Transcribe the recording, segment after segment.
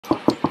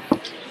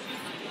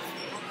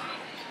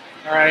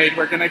All right,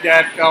 we're going to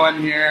get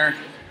going here.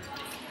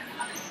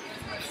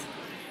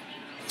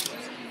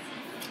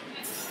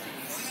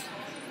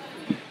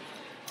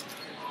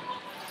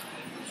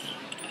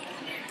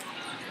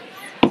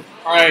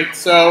 All right,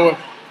 so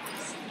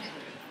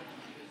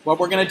what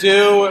we're going to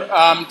do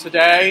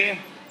today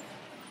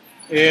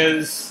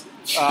is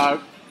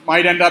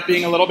might end up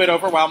being a little bit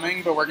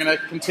overwhelming, but we're going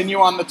to continue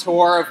on the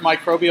tour of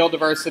microbial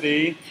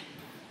diversity.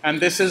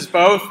 And this is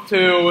both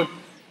to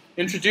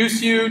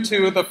introduce you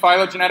to the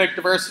phylogenetic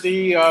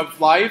diversity of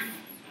life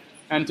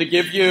and to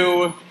give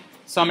you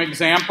some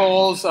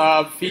examples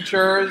of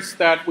features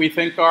that we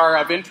think are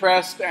of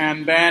interest.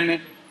 And then,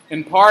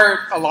 in part,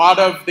 a lot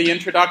of the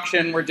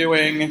introduction we're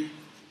doing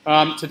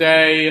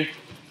today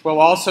will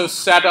also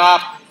set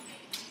up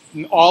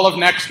all of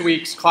next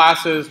week's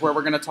classes where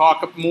we're going to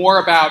talk more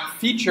about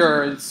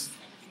features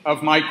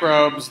of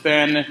microbes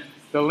than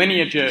the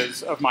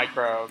lineages of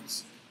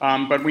microbes.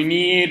 But we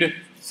need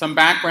some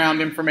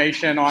background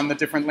information on the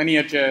different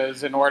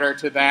lineages in order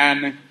to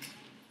then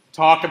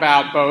talk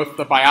about both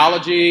the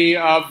biology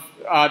of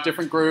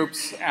different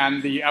groups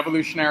and the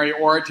evolutionary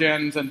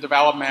origins and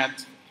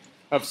development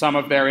of some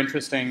of their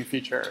interesting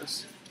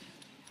features.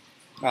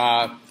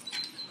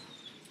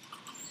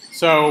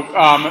 So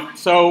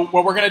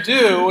what we're going to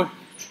do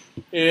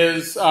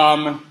is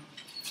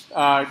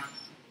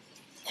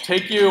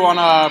take you on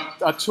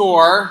a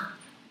tour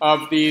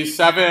of these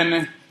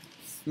 7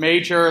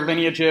 major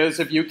lineages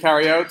of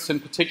eukaryotes, in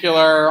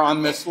particular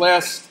on this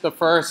list, the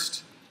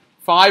first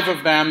 5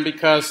 of them,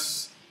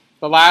 because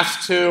the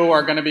last 2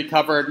 are going to be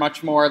covered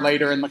much more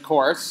later in the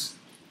course.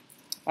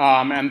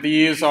 And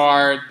these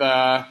are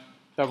the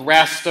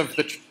rest of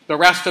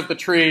the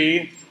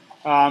tree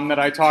that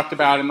I talked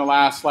about in the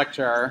last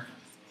lecture.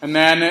 And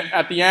then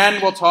at the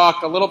end, we'll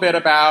talk a little bit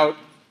about,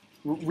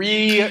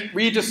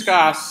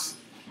 rediscuss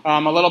a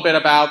little bit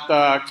about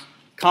the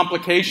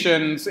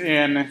complications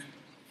in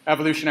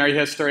evolutionary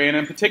history. And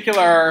in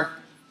particular,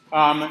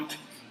 what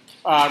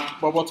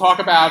we'll talk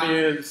about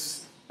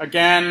is,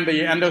 again,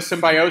 the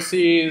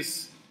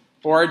endosymbiosis,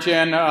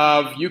 origin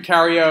of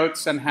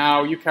eukaryotes, and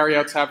how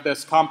eukaryotes have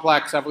this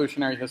complex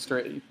evolutionary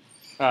history.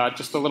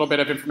 Just a little bit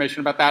of information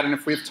about that. And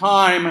if we have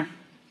time,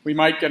 we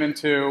might get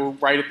into,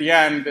 right at the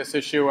end, this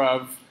issue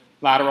of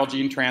lateral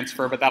gene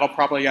transfer, but that'll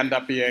probably end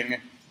up being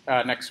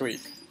next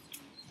week.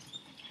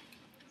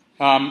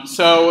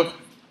 So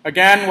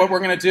again, what we're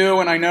going to do,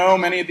 and I know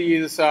many of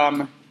these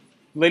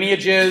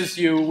lineages,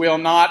 you will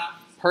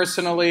not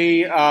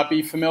personally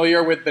be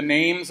familiar with the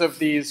names of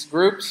these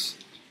groups,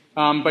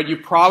 but you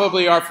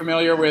probably are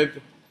familiar with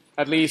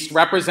at least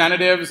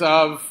representatives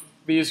of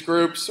these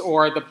groups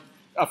or the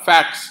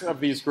effects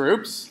of these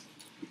groups.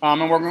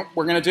 And what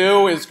we're going to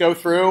do is go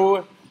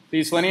through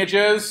these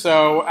lineages,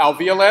 so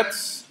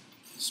alveolates,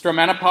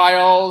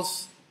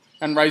 stromenophiles,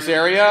 and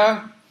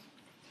rhizaria,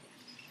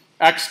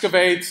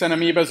 excavates, and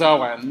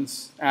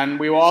amoebozoans. And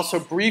we will also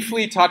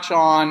briefly touch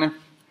on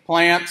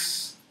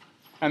plants,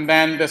 and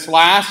then this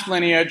last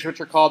lineage,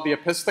 which are called the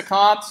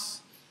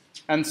epistoconts.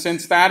 And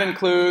since that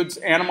includes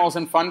animals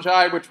and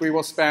fungi, which we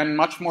will spend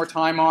much more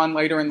time on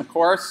later in the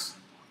course,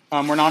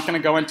 we're not going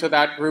to go into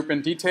that group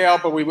in detail,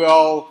 but we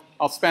will.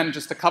 I'll spend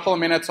just a couple of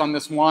minutes on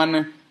this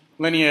one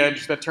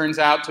lineage that turns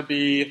out to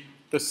be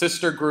the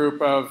sister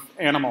group of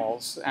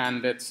animals,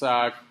 and it's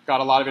got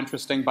a lot of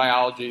interesting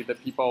biology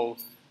that people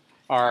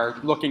are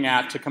looking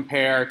at to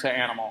compare to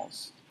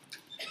animals.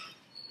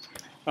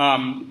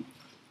 When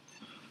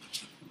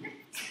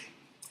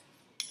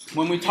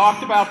we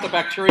talked about the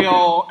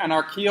bacterial and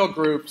archaeal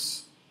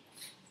groups,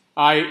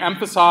 I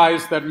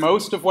emphasized that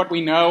most of what we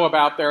know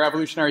about their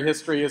evolutionary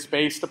history is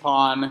based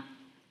upon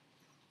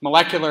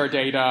molecular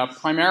data,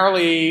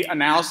 primarily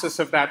analysis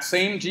of that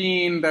same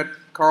gene that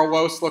Carl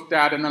Woese looked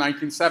at in the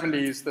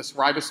 1970s, this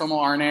ribosomal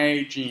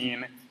RNA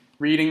gene,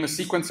 reading the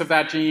sequence of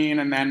that gene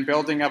and then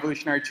building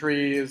evolutionary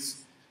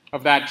trees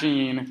of that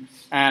gene.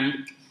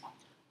 And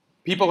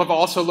people have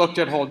also looked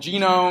at whole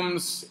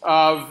genomes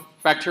of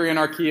bacteria and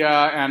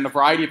archaea and a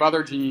variety of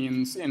other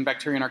genes in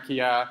bacteria and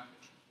archaea.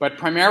 But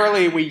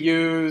primarily we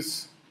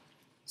use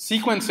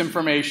sequence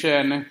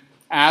information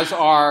as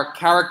our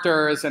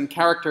characters and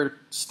character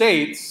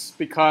states,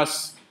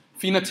 because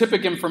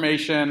phenotypic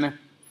information,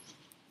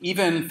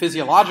 even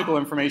physiological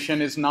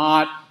information, is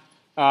not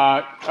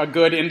a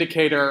good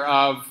indicator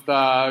of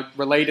the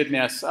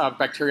relatedness of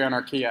bacteria and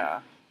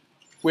archaea.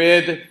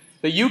 With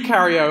the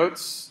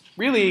eukaryotes,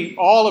 really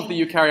all of the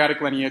eukaryotic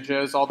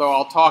lineages, although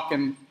I'll talk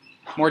in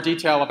more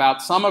detail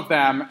about some of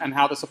them and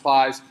how this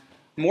applies,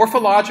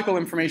 morphological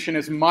information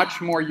is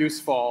much more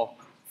useful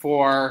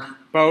for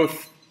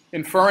both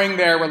inferring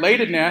their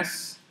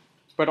relatedness,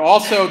 but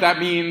also that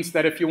means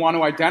that if you want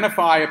to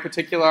identify a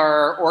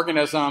particular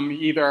organism,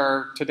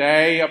 either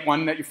today,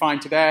 one that you find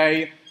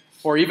today,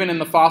 or even in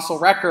the fossil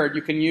record,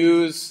 you can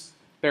use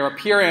their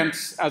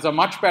appearance as a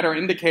much better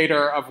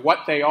indicator of what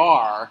they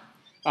are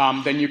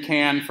than you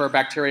can for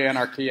bacteria and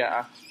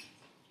archaea.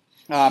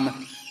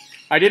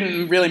 I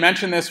didn't really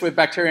mention this with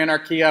bacteria and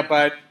archaea,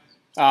 but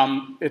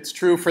it's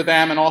true for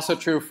them and also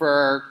true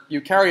for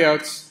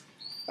eukaryotes.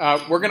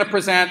 We're going to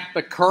present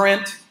the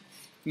current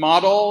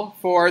model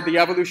for the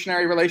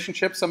evolutionary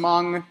relationships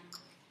among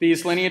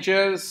these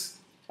lineages.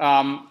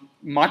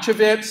 Much of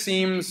it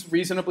seems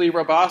reasonably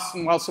robust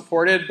and well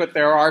supported, but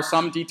there are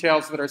some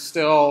details that are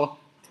still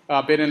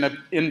a bit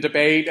in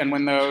debate, and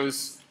when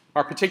those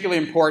are particularly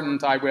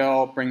important, I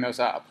will bring those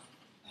up.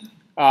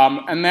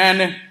 And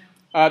then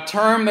a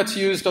term that's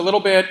used a little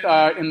bit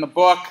in the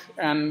book,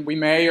 and we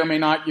may or may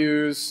not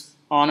use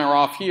on or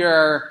off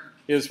here,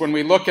 is when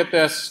we look at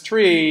this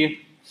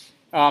tree,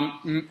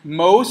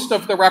 most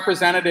of the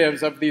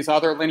representatives of these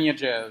other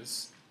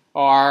lineages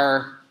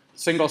are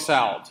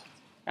single-celled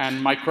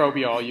and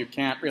microbial. You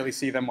can't really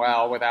see them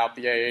well without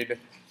the aid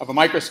of a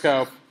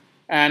microscope.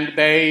 And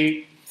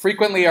they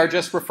frequently are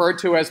just referred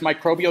to as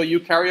microbial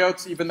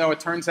eukaryotes, even though it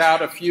turns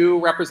out a few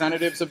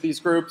representatives of these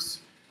groups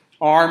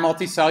are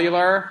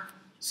multicellular.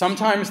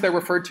 Sometimes they're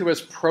referred to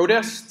as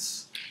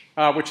protists,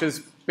 which is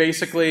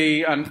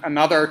basically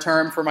another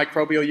term for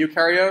microbial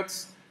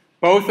eukaryotes.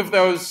 Both of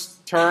those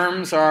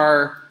terms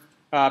are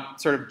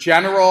sort of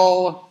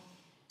general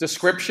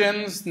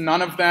descriptions.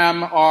 None of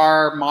them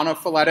are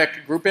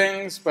monophyletic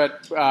groupings,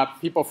 but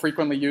people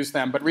frequently use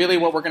them. But really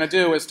what we're going to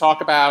do is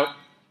talk about,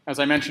 as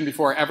I mentioned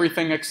before,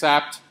 everything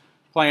except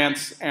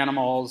plants,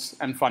 animals,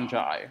 and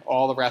fungi,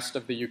 all the rest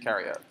of the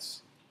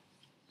eukaryotes.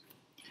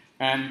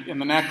 And in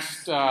the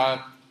next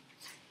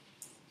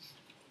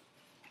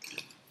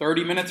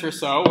 30 minutes or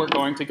so, we're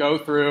going to go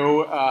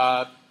through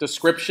a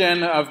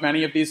description of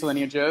many of these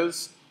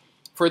lineages.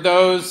 For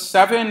those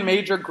 7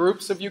 major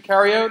groups of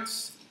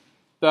eukaryotes,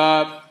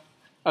 the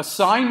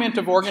assignment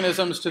of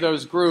organisms to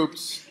those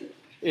groups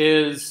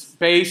is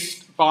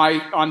based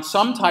on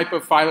some type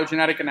of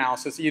phylogenetic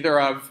analysis, either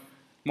of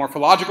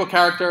morphological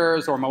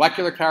characters or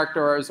molecular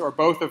characters or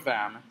both of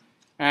them.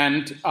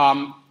 And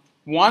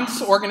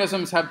once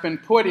organisms have been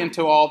put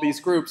into all these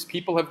groups,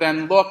 people have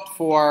then looked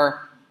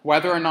for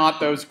whether or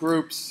not those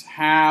groups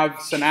have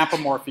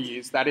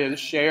synapomorphies, that is,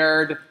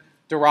 shared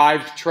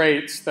derived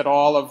traits that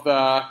all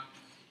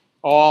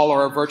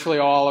or virtually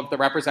all of the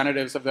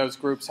representatives of those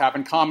groups have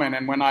in common.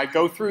 And when I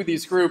go through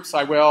these groups,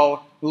 I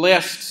will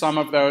list some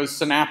of those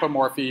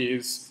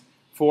synapomorphies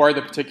for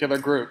the particular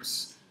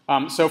groups.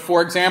 So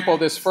for example,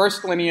 this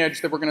first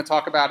lineage that we're going to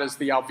talk about is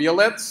the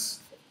alveolates.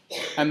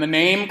 And the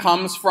name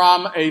comes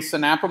from a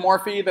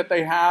synapomorphy that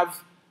they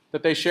have,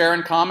 that they share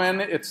in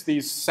common. It's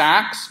these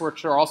sacs,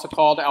 which are also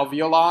called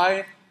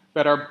alveoli,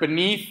 that are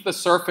beneath the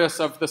surface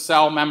of the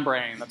cell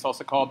membrane. That's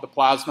also called the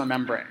plasma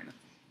membrane.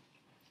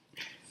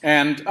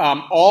 And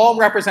all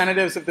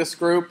representatives of this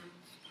group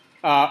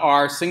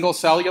are single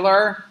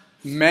cellular.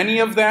 Many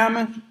of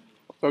them,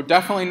 though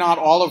definitely not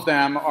all of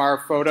them, are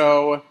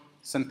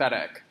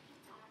photosynthetic.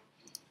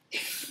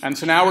 And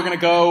so now we're going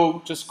to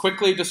go just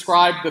quickly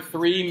describe the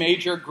 3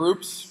 major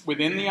groups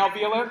within the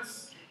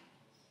alveolates.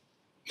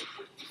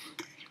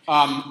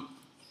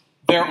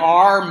 There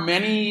are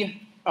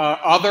many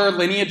other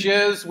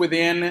lineages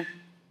within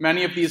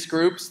many of these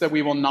groups that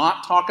we will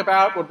not talk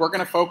about. What we're going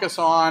to focus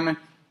on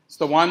is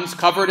the ones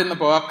covered in the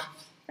book,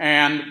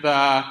 and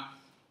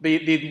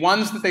the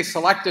ones that they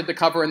selected to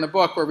cover in the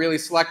book were really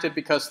selected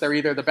because they're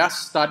either the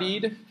best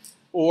studied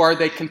or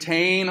they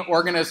contain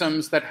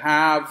organisms that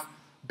have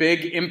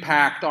big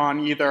impact on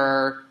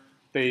either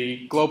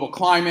the global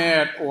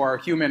climate or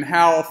human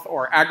health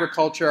or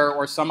agriculture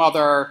or some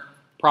other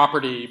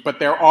property. But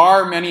there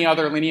are many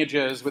other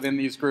lineages within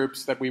these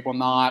groups that we will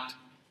not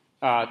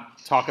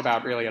talk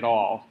about really at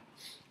all.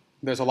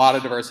 There's a lot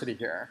of diversity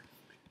here.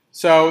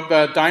 So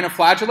the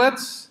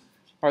dinoflagellates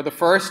are the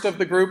first of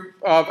the group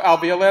of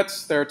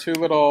alveolates. There are 2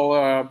 little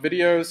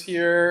videos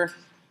here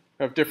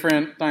of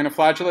different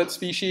dinoflagellate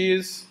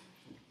species.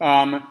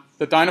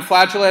 The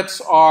dinoflagellates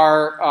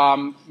are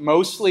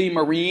mostly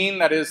marine,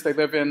 that is, they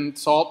live in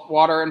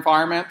saltwater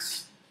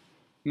environments.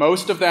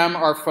 Most of them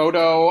are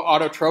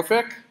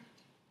photoautotrophic,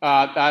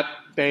 that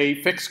they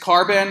fix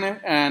carbon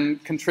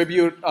and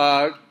contribute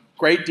a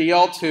great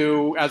deal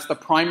to as the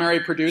primary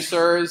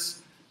producers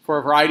for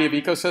a variety of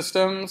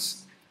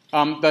ecosystems.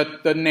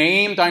 The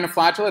name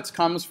dinoflagellates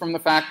comes from the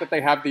fact that they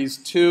have these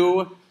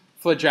 2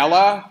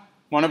 flagella,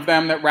 one of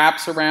them that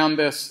wraps around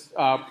this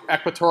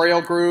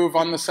equatorial groove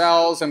on the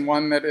cells and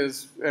one that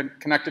is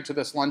connected to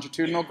this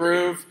longitudinal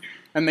groove.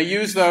 And they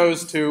use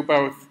those to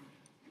both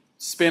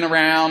spin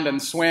around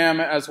and swim,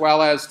 as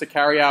well as to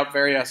carry out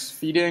various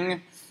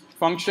feeding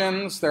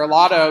functions. There are a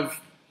lot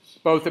of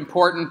both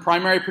important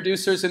primary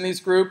producers in these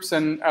groups,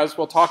 and as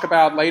we'll talk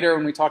about later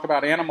when we talk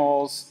about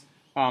animals,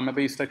 at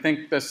least I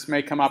think this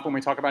may come up when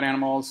we talk about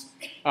animals.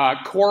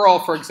 Coral,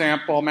 for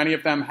example, many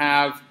of them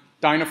have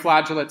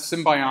dinoflagellate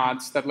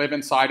symbionts that live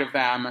inside of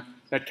them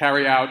that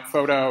carry out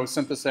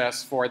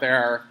photosynthesis for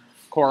their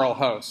coral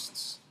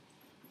hosts.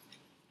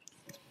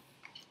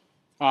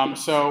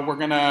 So we're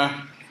going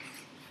to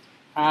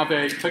have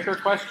a clicker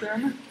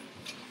question.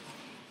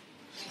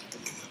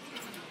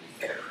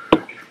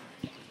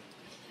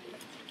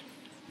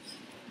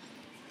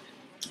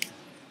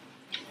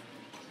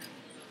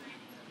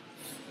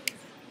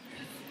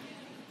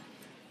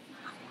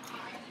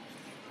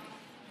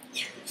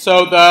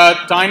 So the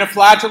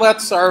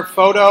dinoflagellates are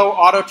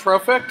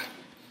photoautotrophic.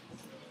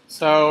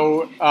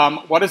 So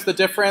what is the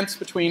difference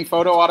between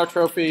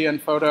photoautotrophy and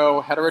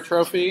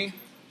photoheterotrophy?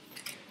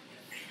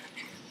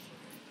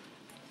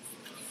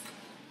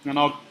 And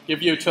I'll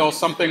give you till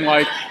something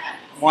like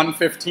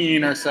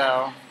 1:15 or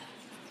so.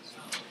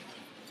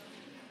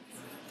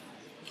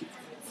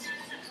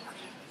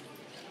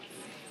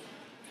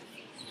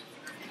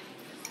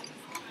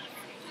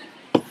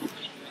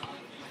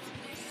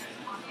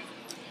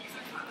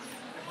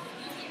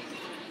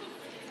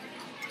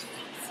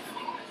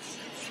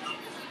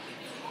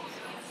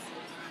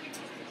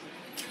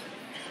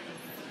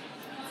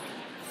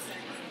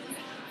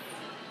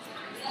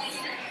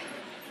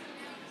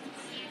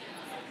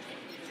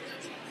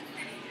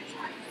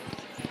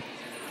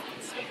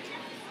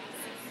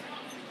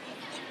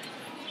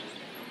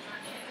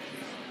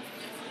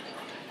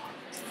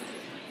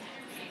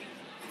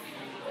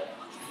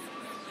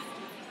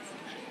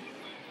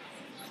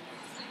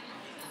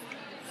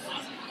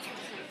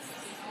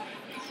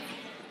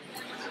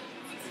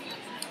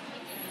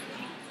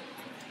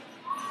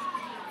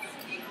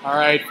 All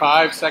right,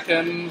 5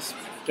 seconds.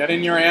 Get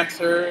in your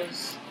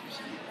answers.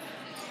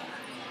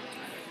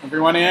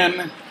 Everyone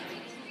in?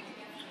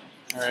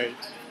 All right.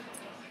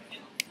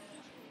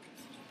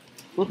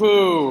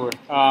 Woohoo!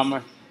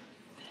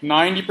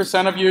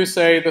 90% of you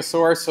say the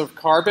source of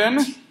carbon.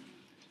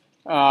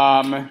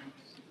 That's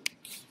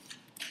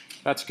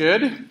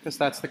good, because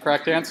that's the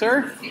correct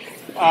answer.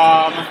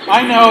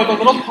 I know, the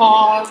little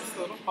pause.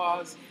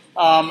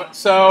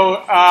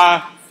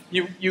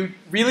 You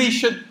really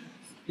should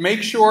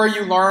make sure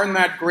you learn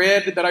that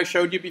grid that I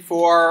showed you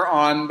before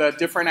on the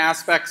different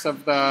aspects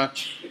of the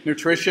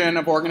nutrition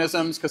of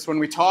organisms, because when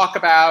we talk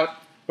about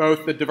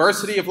both the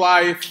diversity of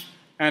life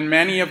and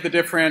many of the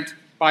different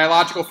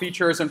biological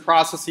features and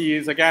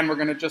processes, again, we're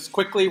going to just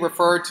quickly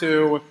refer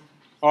to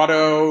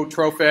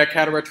autotrophic,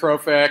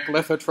 heterotrophic,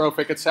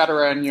 lithotrophic,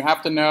 etc., and you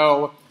have to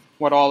know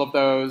what all of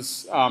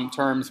those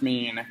terms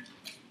mean.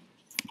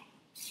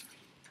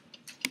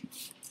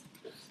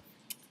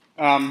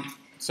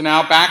 So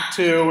now back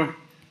to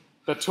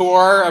the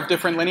tour of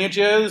different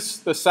lineages.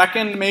 The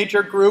second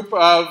major group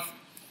of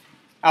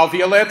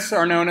alveolates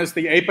are known as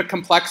the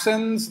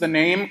apicomplexans. The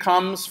name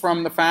comes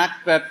from the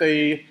fact that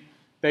they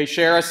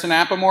share a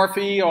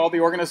synapomorphy. All the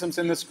organisms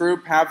in this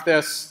group have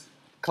this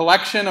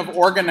collection of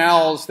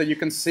organelles that you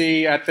can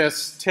see at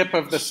this tip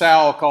of the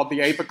cell called the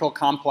apical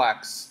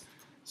complex.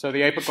 So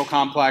the apical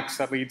complex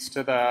that leads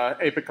to the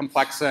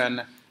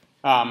apicomplexan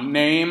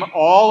name.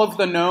 All of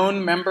the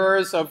known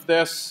members of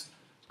this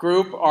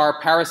group are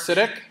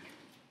parasitic,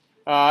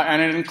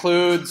 and it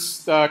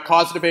includes the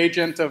causative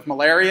agent of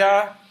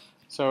malaria.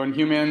 So in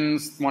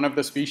humans, one of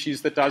the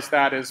species that does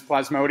that is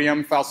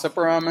Plasmodium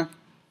falciparum.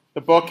 The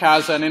book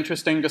has an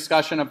interesting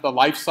discussion of the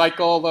life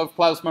cycle of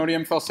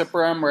Plasmodium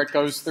falciparum, where it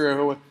goes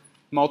through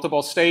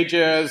multiple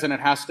stages, and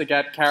it has to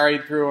get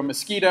carried through a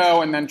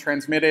mosquito and then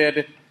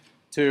transmitted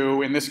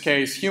to, in this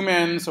case,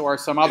 humans or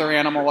some other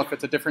animal if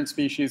it's a different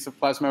species of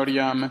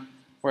Plasmodium,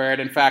 where it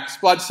infects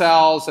blood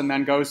cells and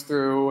then goes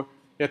through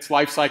its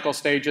life cycle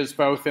stages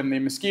both in the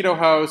mosquito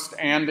host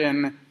and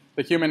in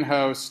the human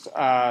host.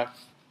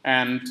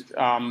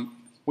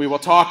 We will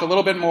talk a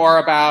little bit more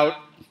about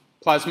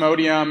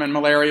Plasmodium and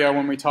malaria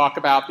when we talk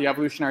about the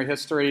evolutionary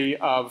history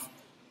of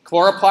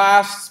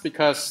chloroplasts,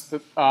 because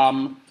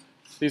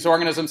these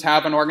organisms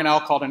have an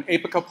organelle called an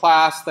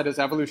apicoplast that is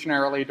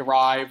evolutionarily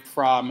derived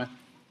from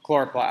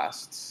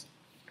chloroplasts.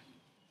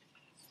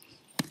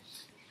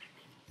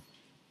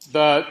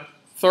 The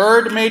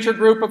third major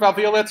group of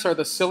alveolates are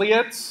the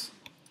ciliates.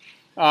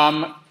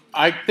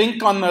 I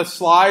think on the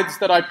slides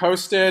that I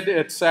posted,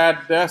 it said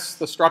this: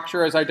 the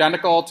structure is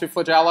identical to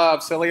flagella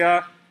of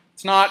cilia.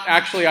 It's not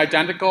actually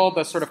identical.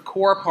 The sort of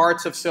core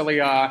parts of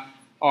cilia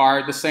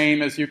are the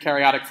same as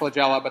eukaryotic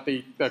flagella, but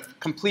the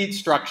complete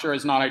structure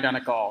is not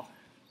identical.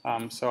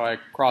 So I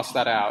crossed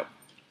that out.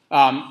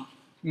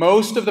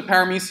 Most of the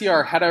paramecia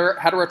are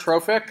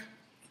heterotrophic.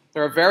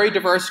 They're a very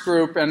diverse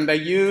group, and a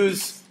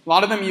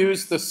lot of them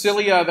use the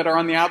cilia that are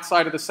on the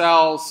outside of the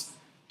cells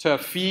to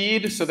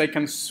feed, so they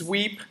can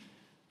sweep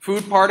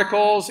food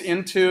particles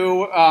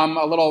into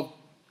a little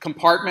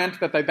compartment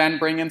that they then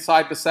bring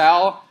inside the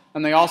cell.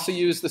 And they also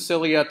use the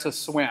cilia to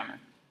swim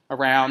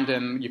around,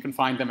 and you can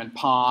find them in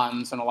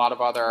ponds and a lot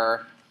of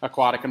other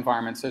aquatic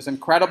environments. There's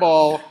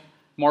incredible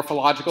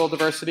morphological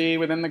diversity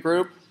within the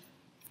group.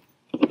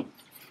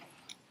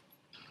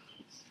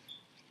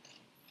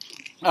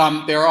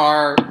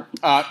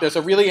 There's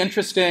a really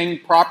interesting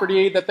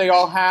property that they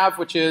all have,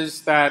 which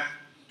is that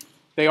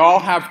they all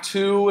have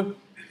two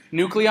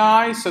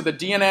nuclei. So the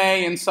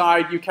DNA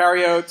inside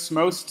eukaryotes,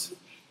 most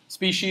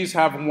species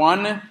have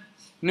one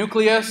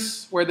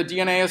nucleus where the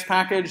DNA is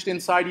packaged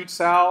inside each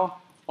cell.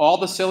 All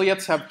the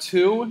ciliates have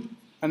two,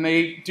 and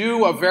they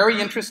do a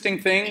very interesting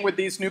thing with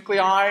these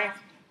nuclei,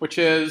 which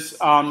is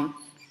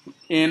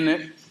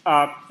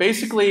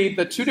basically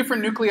the two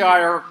different nuclei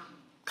are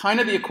kind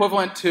of the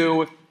equivalent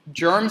to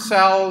germ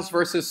cells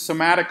versus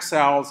somatic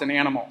cells in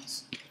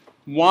animals.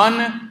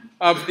 One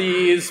of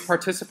these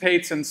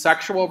participates in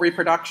sexual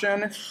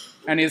reproduction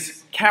and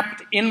is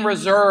kept in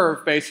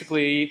reserve,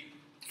 basically,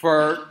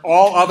 for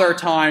all other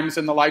times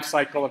in the life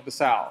cycle of the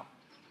cell.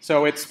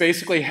 So it's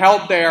basically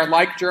held there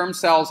like germ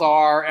cells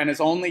are and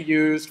is only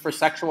used for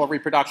sexual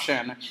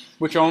reproduction,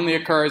 which only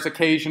occurs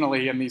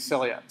occasionally in these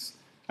ciliates.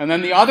 And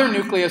then the other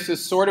nucleus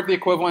is sort of the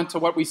equivalent to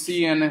what we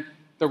see in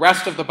the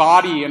rest of the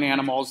body in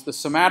animals, the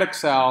somatic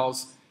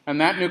cells,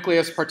 and that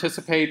nucleus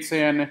participates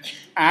in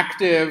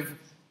active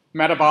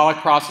metabolic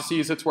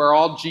processes. It's where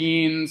all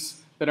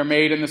genes that are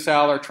made in the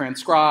cell are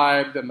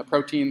transcribed and the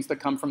proteins that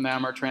come from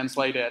them are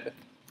translated.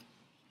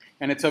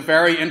 And it's a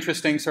very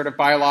interesting sort of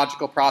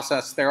biological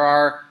process. There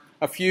are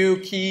a few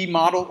key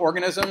model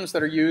organisms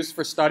that are used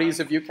for studies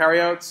of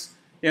eukaryotes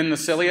in the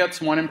ciliates.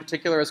 One in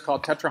particular is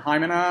called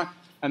Tetrahymena,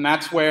 and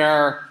that's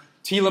where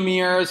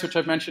telomeres, which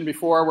I've mentioned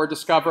before, were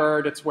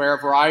discovered. It's where a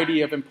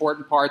variety of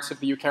important parts of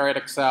the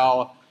eukaryotic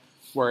cell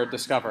were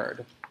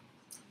discovered.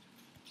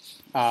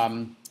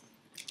 All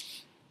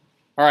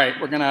right,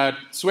 we're going to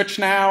switch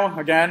now,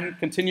 again,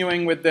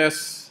 continuing with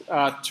this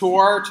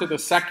tour to the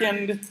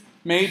second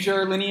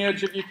major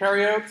lineage of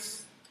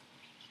eukaryotes,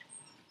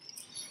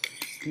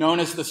 known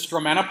as the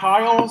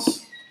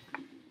Stromatophiles.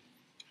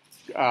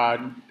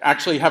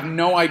 Actually have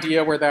no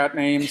idea where that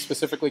name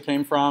specifically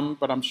came from,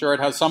 but I'm sure it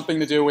has something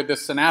to do with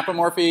this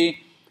synapomorphy,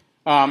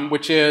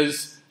 which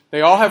is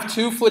they all have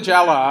two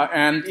flagella,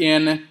 and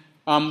in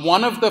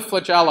one of the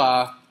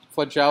flagellae,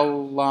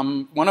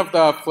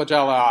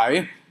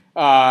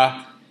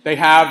 they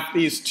have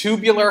these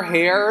tubular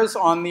hairs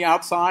on the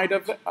outside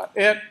of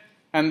it,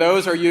 and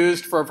those are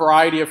used for a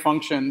variety of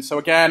functions. So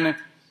again,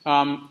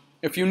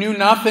 if you knew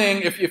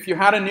nothing, if you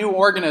had a new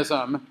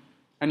organism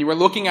and you were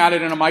looking at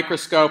it in a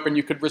microscope and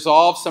you could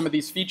resolve some of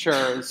these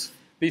features,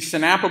 these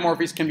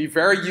synapomorphies can be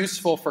very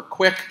useful for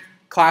quick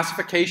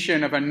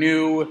classification of a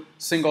new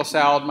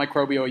single-celled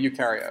microbial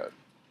eukaryote.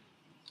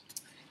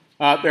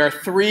 There are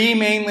three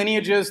main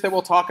lineages that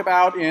we'll talk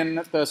about in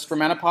the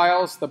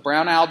Stromatophiles: the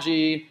brown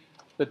algae,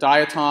 the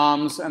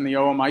diatoms, and the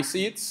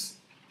oomycetes.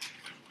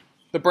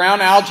 The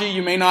brown algae,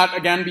 you may not,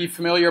 again, be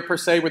familiar per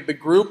se with the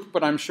group,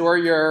 but I'm sure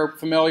you're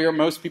familiar,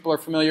 most people are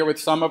familiar with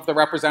some of the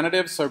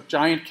representatives. So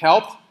giant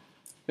kelp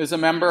is a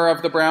member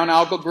of the brown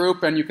algal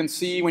group, and you can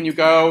see when you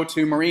go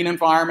to marine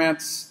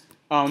environments,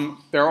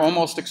 they're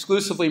almost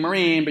exclusively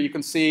marine, but you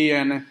can see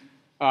in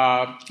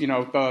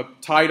the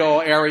tidal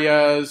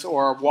areas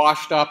or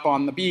washed up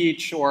on the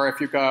beach, or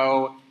if you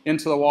go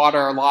into the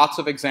water, lots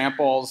of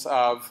examples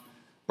of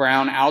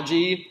brown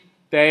algae.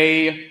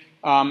 They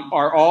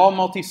are all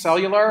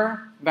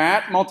multicellular.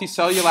 That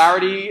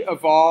multicellularity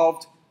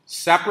evolved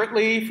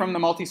separately from the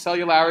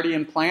multicellularity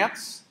in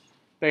plants.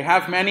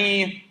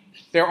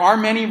 There are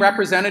many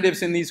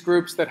representatives in these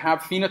groups that have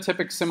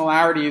phenotypic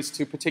similarities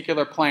to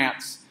particular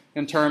plants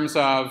in terms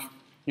of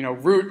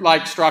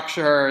root-like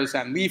structures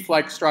and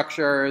leaf-like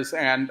structures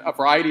and a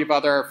variety of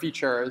other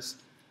features.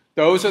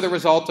 Those are the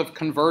result of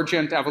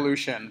convergent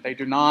evolution. They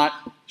do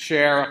not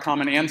share a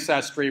common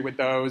ancestry with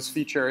those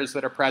features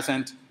that are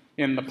present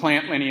in the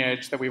plant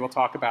lineage that we will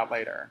talk about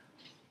later.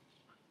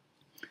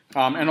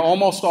 And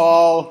almost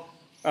all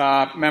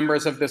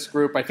members of this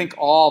group, I think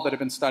all that have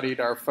been studied,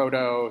 are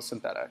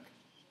photosynthetic.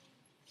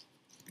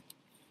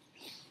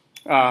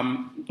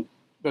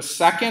 The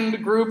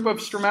second group of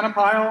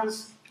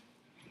Stromatophiles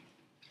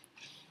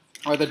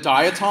are the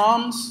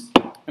diatoms.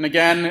 And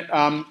again,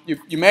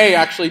 you may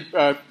actually,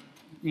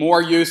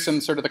 more use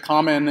in sort of the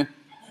common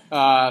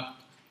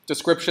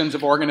descriptions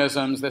of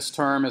organisms, this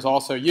term is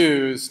also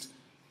used.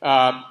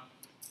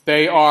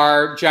 They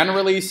are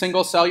generally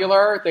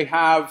single-cellular. They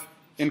have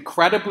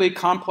incredibly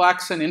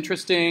complex and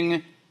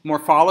interesting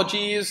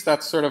morphologies.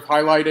 That's sort of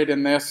highlighted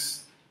in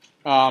this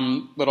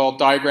little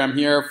diagram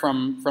here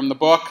from the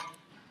book.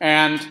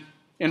 And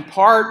in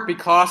part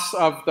because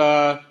of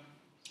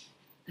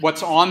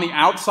what's on the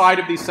outside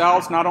of these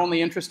cells, not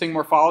only interesting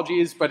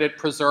morphologies, but it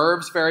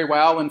preserves very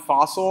well in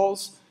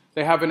fossils.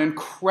 They have an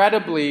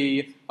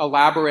incredibly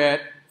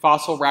elaborate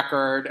fossil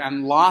record,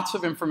 and lots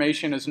of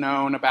information is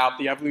known about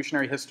the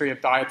evolutionary history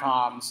of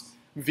diatoms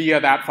via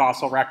that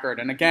fossil record.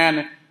 And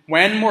again,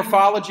 when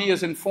morphology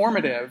is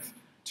informative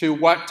to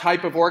what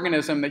type of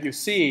organism that you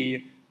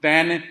see,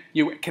 then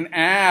you can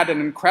add an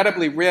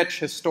incredibly rich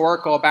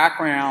historical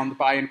background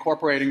by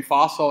incorporating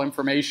fossil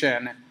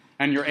information,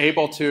 and you're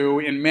able to,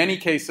 in many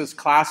cases,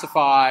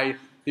 classify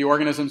the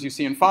organisms you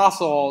see in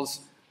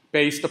fossils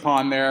based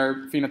upon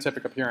their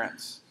phenotypic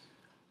appearance.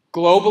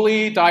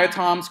 Globally,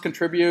 diatoms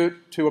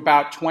contribute to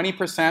about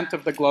 20%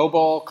 of the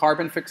global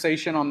carbon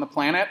fixation on the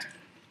planet,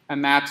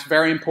 and that's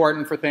very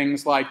important for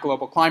things like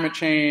global climate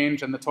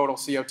change and the total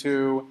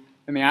CO2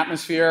 in the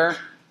atmosphere.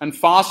 And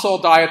fossil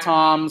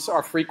diatoms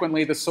are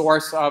frequently the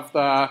source of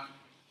the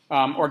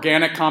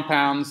organic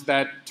compounds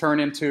that turn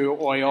into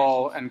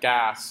oil and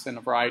gas in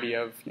a variety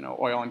of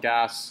oil and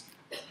gas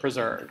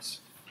preserves.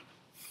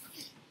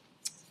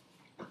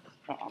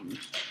 All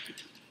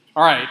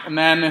right, and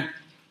then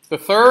the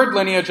third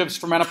lineage of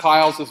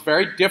Stromatophiles is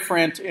very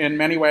different in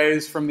many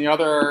ways from the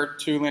other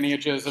two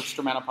lineages of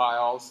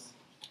Stromatophiles.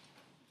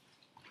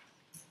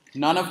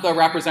 None of the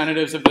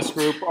representatives of this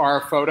group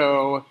are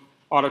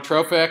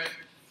photoautotrophic.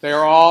 They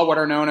are all what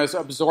are known as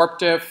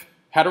absorptive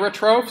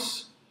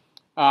heterotrophs.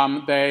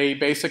 They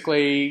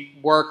basically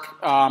work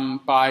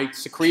by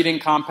secreting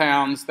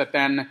compounds that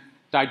then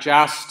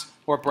digest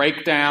or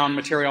break down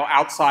material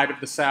outside of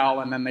the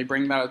cell, and then they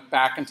bring that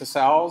back into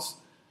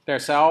their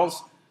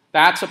cells.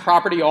 That's a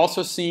property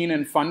also seen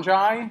in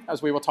fungi,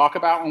 as we will talk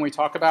about when we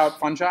talk about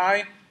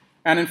fungi.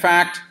 And in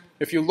fact,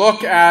 if you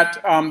look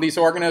at these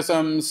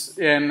organisms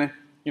in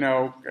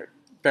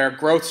their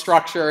growth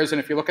structures, and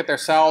if you look at their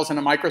cells in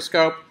a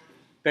microscope,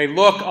 they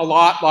look a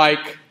lot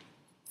like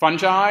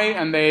fungi,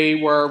 and they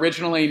were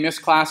originally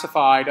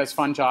misclassified as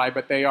fungi,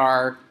 but they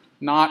are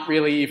not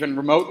really even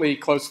remotely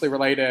closely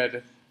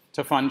related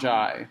to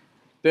fungi.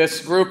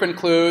 This group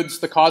includes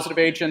the causative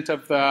agent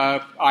of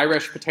the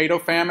Irish potato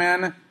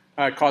famine.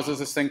 It causes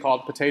this thing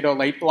called potato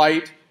late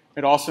blight.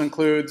 It also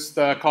includes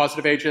the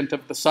causative agent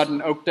of the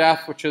sudden oak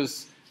death, which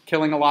is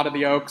killing a lot of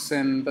the oaks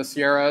in the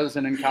Sierras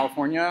and in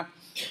California.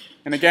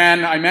 And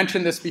again, I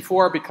mentioned this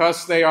before,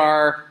 because they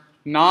are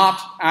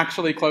not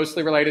actually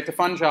closely related to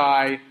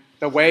fungi,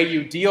 the way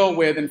you deal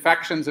with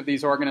infections of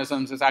these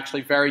organisms is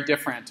actually very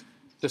different,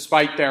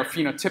 despite their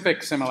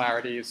phenotypic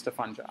similarities to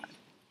fungi.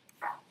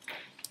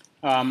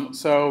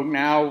 So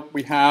now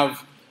we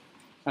have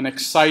an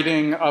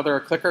exciting other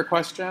clicker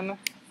question,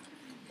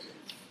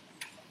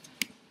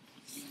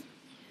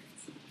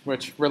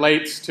 which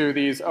relates to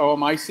these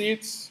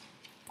oomycetes.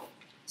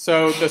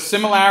 So the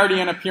similarity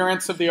in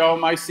appearance of the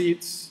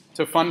oomycetes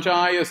to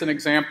fungi is an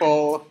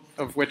example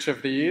of which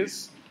of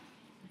these?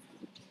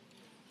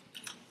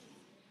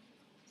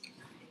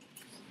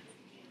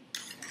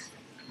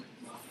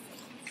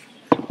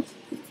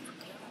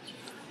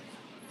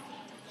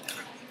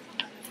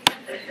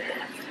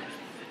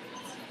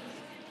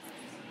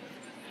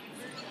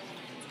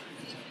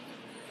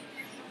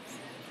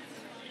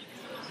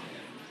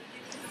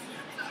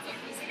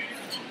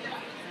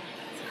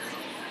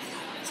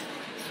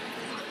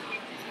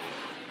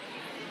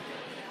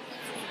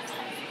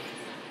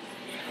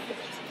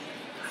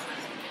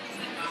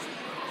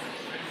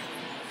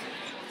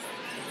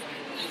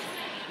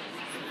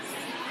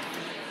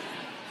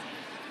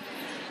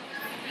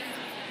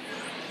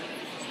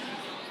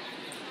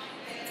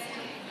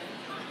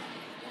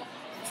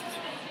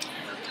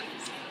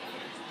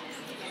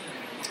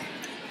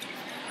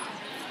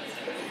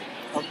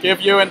 I'll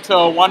give you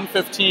until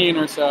 1:15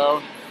 or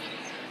so.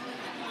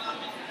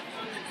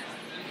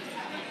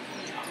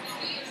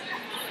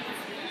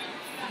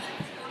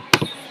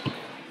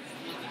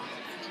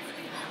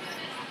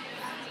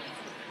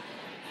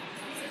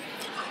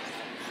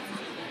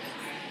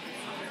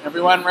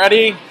 Everyone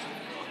ready?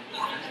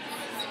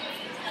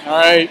 All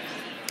right.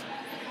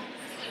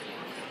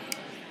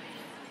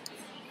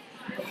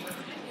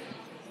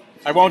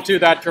 I won't do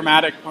that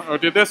dramatic. Oh,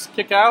 did this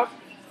kick out?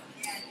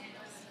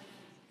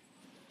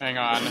 Hang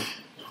on.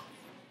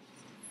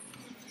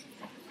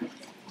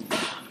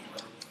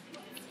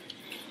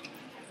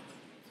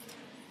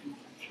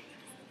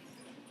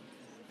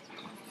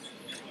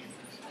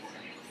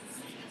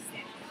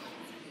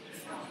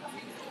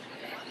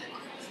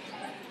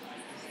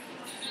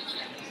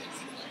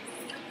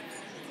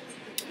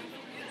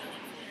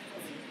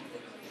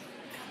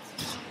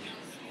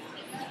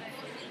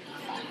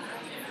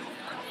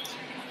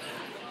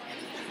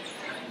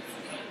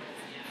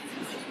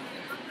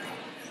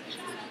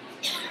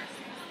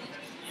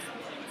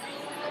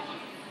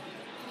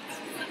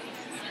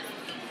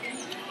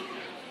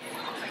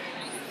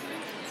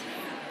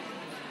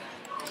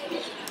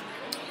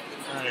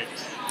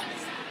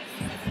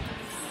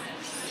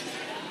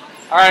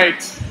 All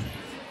right,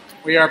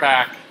 we are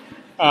back.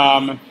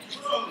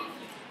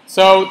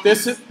 So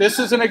this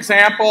is an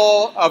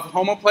example of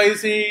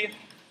homoplasy,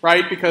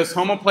 right? Because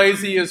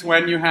homoplasy is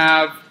when you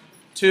have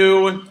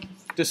two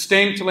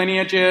distinct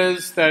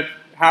lineages that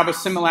have a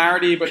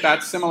similarity, but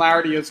that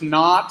similarity is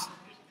not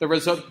the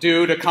result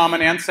due to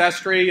common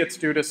ancestry. It's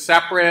due to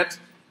separate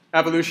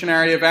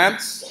evolutionary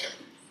events,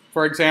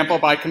 for example,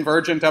 by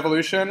convergent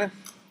evolution.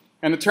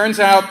 And it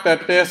turns out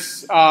that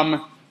this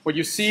what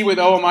you see with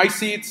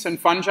oomycetes and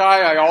fungi,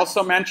 I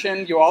also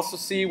mentioned, you also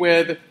see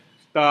with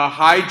the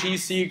high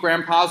GC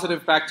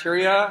gram-positive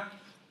bacteria.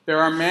 There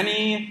are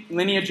many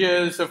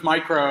lineages of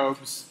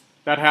microbes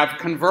that have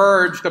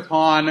converged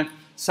upon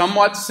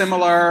somewhat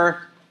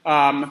similar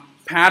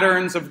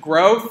patterns of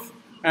growth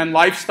and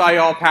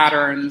lifestyle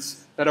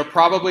patterns that are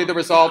probably the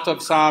result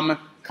of some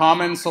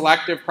common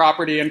selective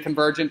property in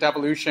convergent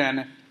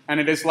evolution.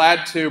 And it has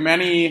led to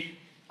many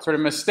sort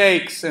of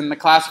mistakes in the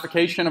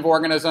classification of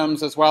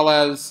organisms, as well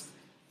as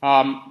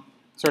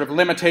sort of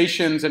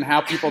limitations in how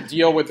people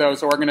deal with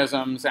those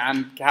organisms,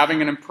 and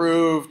having an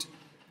improved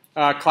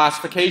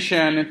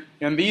classification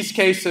in these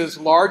cases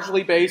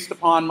largely based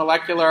upon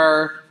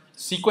molecular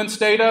sequence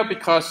data,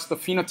 because the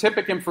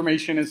phenotypic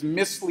information is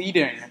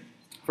misleading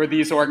for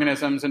these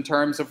organisms in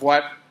terms of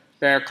what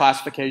their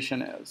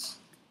classification is.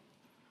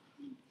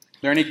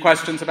 Are there any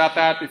questions about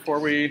that before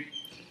we...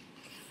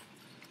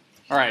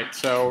 All right,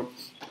 so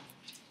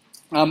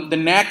The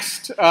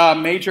next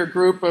major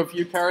group of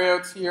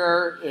eukaryotes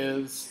here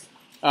is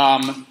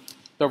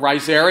the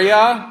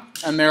Rhizaria,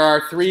 and there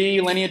are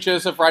 3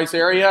 lineages of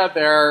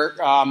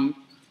Rhizaria.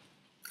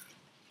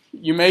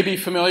 You may be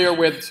familiar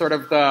with sort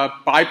of the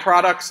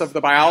byproducts of the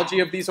biology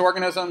of these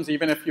organisms,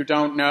 even if you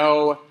don't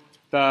know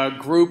the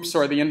groups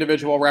or the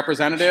individual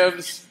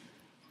representatives.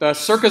 The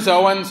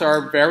cercozoans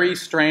are very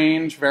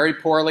strange, very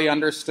poorly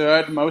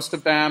understood. Most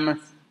of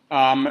them,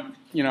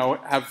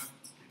 have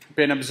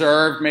been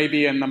observed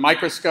maybe in the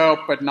microscope,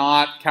 but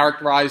not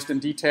characterized in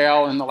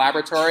detail in the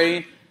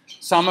laboratory.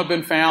 Some have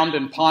been found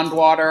in pond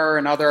water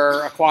and other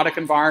aquatic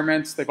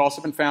environments. They've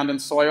also been found in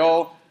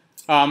soil.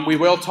 We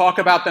will talk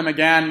about them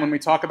again when we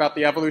talk about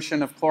the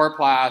evolution of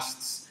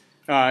chloroplasts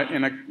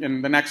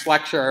in the next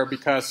lecture,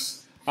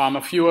 because a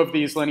few of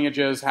these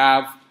lineages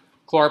have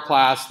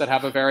chloroplasts that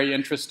have a very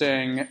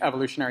interesting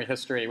evolutionary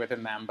history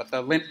within them. But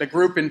the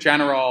group in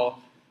general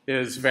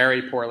is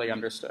very poorly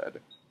understood.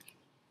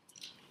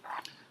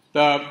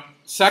 The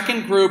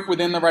second group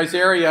within the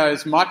Rhizaria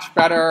is much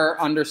better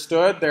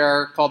understood.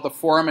 They're called the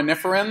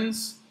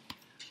foraminiferans,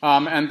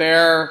 and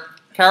they're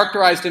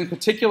characterized in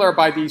particular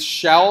by these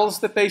shells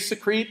that they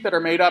secrete that are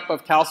made up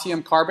of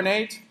calcium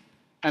carbonate.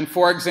 And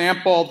for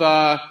example,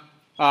 the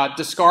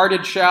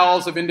discarded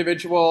shells of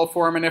individual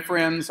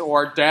foraminiferans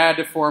or dead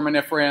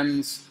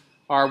foraminiferans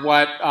are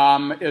what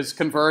is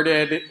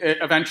converted. It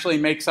eventually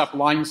makes up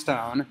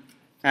limestone.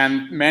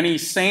 And many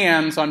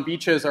sands on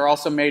beaches are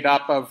also made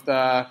up of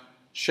the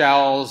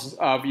shells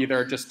of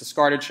either just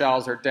discarded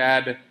shells or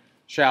dead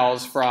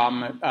shells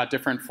from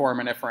different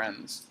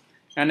foraminiferans.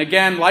 And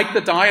again, like the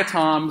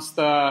diatoms,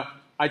 the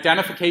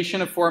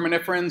identification of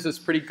foraminiferans is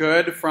pretty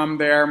good from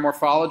their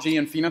morphology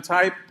and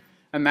phenotype,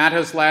 and that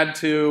has led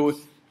to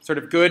sort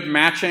of good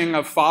matching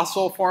of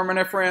fossil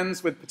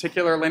foraminiferans with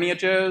particular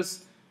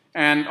lineages.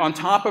 And on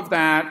top of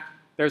that,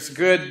 there's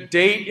good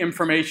date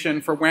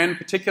information for when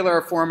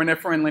particular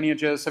foraminiferan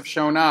lineages have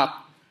shown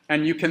up.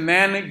 And you can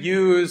then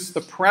use the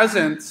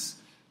presence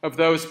of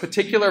those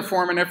particular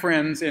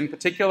foraminiferans in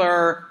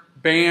particular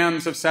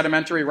bands of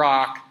sedimentary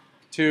rock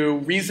to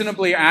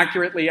reasonably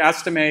accurately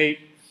estimate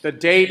the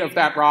date of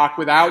that rock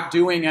without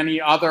doing any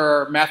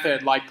other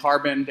method like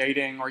carbon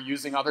dating or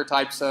using other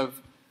types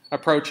of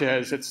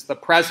approaches. It's the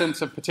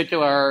presence of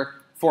particular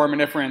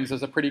foraminiferans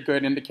is a pretty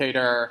good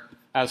indicator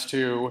as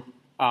to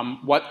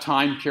what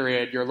time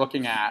period you're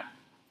looking at.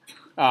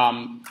 A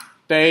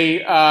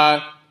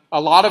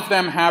lot of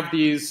them have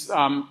these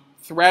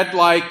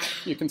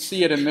thread-like, you can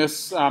see it in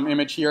this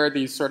image here,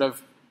 these sort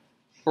of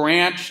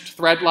branched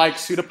thread-like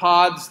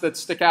pseudopods that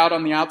stick out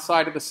on the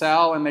outside of the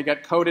cell, and they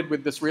get coated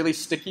with this really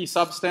sticky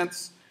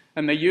substance.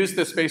 And they use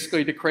this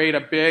basically to create a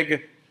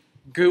big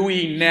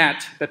gooey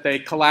net that they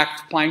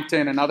collect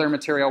plankton and other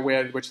material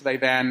with, which they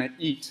then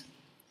eat.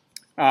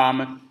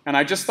 And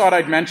I just thought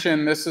I'd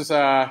mention this is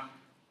a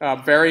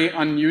very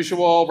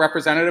unusual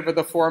representative of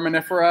the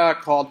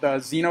foraminifera called the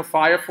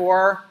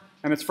xenophyophore.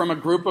 And it's from a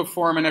group of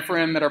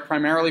foraminiferan that are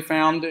primarily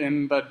found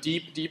in the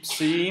deep, deep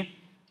sea,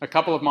 a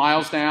couple of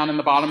miles down in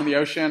the bottom of the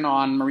ocean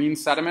on marine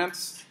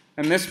sediments.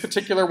 And this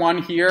particular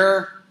one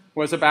here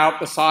was about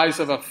the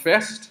size of a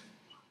fist,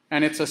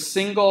 and it's a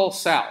single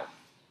cell.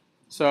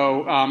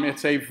 So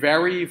it's a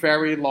very,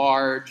 very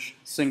large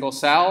single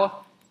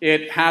cell.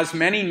 It has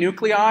many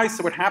nuclei,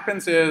 so what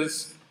happens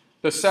is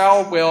the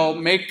cell will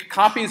make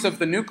copies of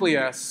the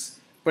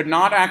nucleus, but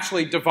not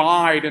actually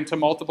divide into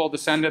multiple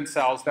descendant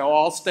cells. They'll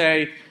all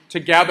stay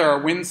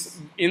together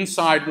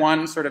inside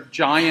one sort of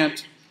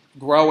giant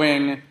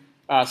growing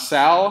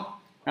cell.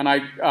 And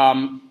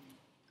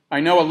I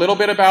know a little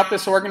bit about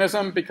this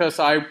organism because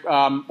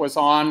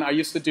I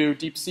used to do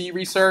deep sea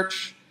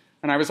research,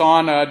 and I was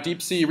on a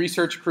deep sea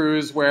research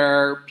cruise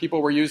where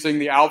people were using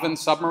the Alvin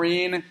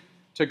submarine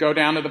to go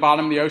down to the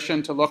bottom of the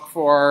ocean to look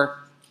for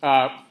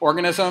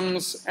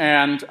organisms.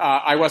 And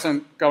I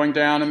wasn't going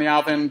down in the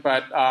Alvin,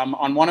 but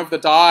on one of the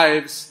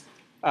dives,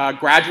 a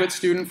graduate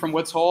student from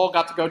Woods Hole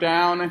got to go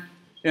down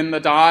in the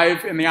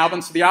dive in the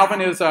Alvin. So the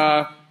Alvin is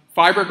a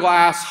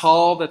fiberglass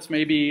hull that's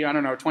maybe,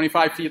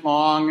 25 feet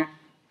long,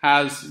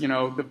 has,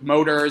 the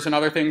motors and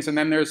other things, and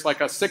then there's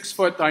like a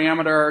 6-foot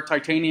diameter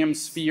titanium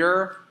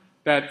sphere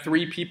that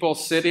 3 people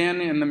sit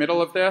in the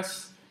middle of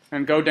this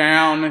and go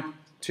down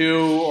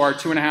 2 or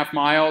 2.5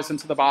 miles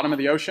into the bottom of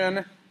the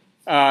ocean.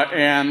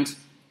 And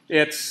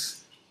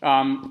it's,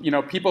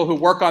 people who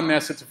work on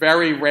this, it's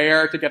very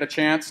rare to get a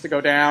chance to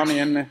go down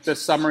in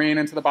this submarine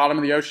into the bottom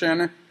of the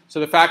ocean. So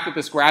the fact that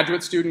this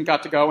graduate student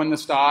got to go in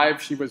this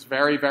dive, she was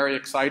very, very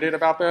excited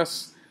about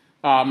this.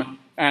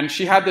 And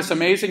she had this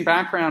amazing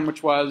background,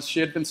 which was she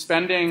had been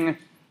spending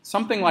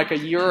something like a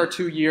year or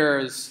 2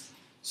 years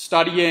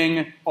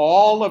studying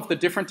all of the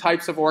different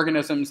types of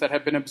organisms that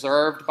had been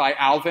observed by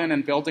Alvin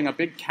and building a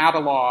big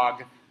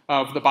catalog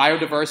of the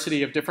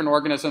biodiversity of different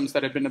organisms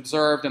that had been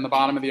observed in the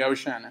bottom of the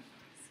ocean.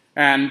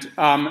 And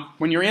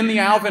when you're in the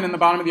Alvin in the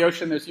bottom of the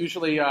ocean, there's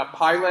usually a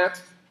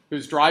pilot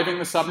who's driving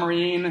the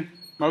submarine.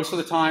 Most of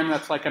the time,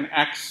 that's like an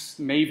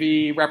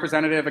ex-Navy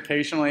representative.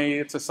 Occasionally,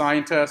 it's a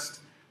scientist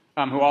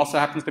who also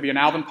happens to be an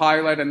Alvin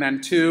pilot. And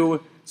then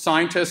 2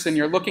 scientists, and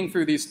you're looking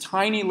through these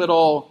tiny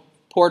little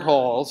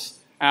portholes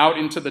out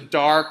into the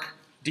dark,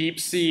 deep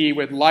sea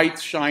with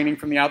lights shining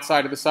from the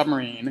outside of the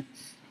submarine.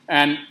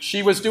 And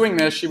she was doing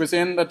this. She was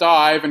in the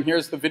dive, and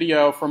here's the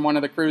video from one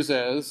of the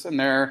cruises, and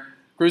they're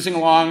cruising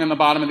along in the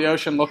bottom of the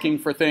ocean looking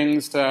for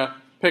things to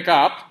pick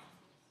up,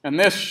 and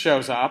this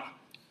shows up.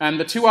 And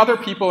the two other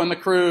people in the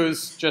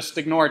cruise just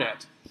ignored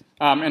it.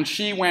 And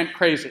she went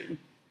crazy.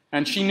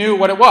 And she knew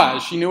what it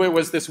was. She knew it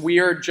was this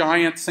weird,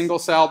 giant,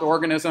 single-celled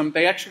organism.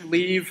 They actually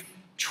leave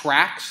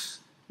tracks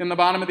in the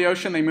bottom of the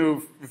ocean. They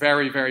move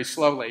very, very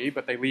slowly,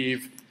 but they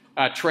leave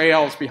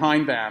trails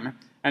behind them.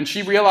 And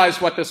she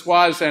realized what this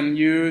was and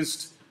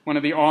used one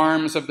of the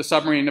arms of the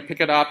submarine to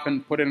pick it up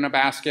and put it in a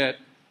basket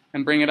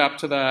and bring it up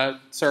to the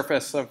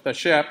surface of the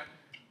ship.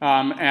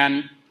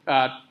 I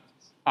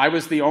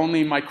was the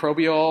only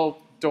microbial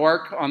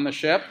dork on the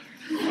ship.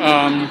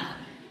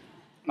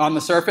 On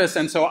the surface,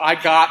 and so I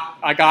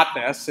got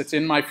this. It's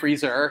in my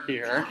freezer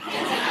here.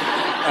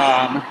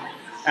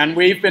 And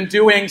we've been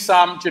doing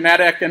some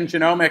genetic and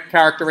genomic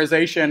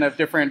characterization of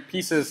different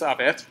pieces of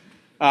it.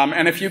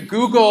 And if you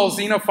Google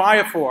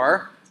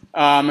xenophyophore,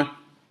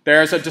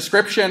 there's a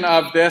description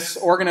of this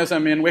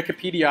organism in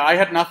Wikipedia. I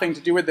had nothing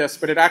to do with this,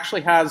 but it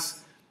actually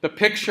has the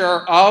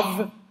picture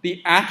of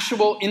the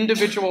actual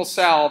individual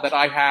cell that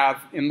I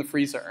have in the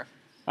freezer,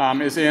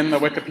 is in the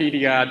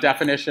Wikipedia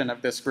definition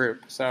of this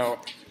group. So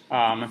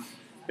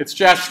it's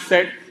just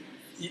that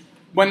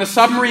when the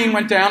submarine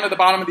went down to the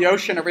bottom of the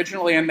ocean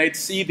originally and they'd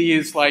see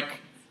these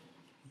like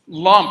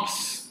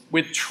lumps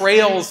with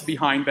trails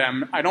behind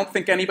them, I don't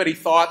think anybody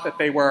thought that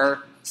they were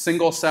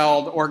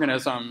single-celled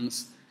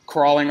organisms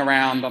crawling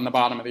around on the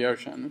bottom of the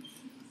ocean.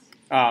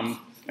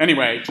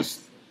 Anyway,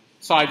 just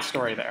side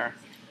story there.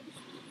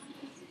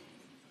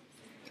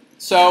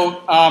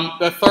 So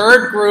the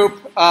third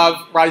group of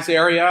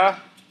Rhizaria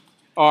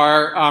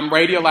are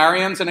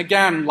radiolarians, and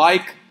again,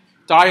 like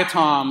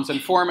diatoms and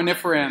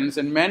foraminiferans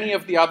and many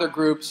of the other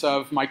groups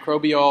of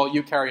microbial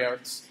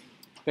eukaryotes,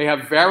 they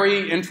have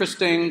very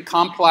interesting,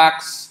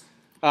 complex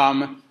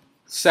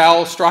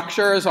cell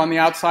structures on the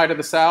outside of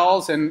the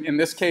cells, and in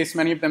this case,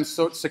 many of them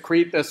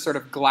secrete this sort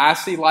of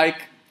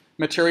glassy-like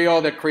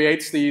material that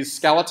creates these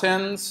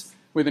skeletons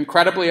with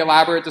incredibly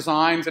elaborate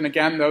designs, and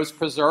again, those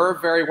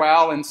preserve very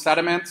well in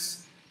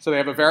sediments, so they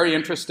have a very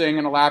interesting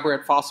and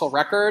elaborate fossil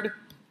record.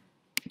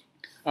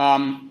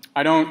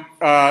 I don't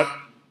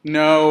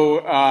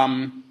know,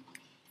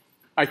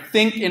 I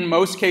think in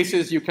most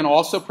cases you can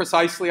also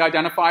precisely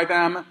identify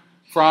them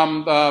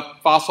from the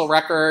fossil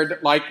record,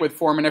 like with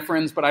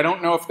foraminiferans, but I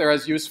don't know if they're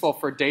as useful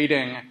for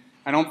dating.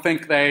 I don't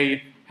think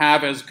they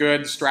have as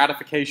good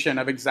stratification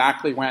of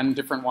exactly when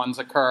different ones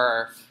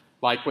occur,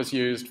 like was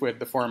used with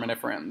the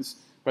foraminiferans.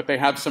 But they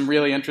have some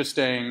really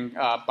interesting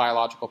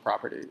biological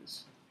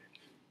properties.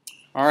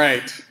 All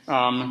right.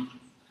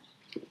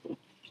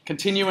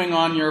 Continuing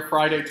on your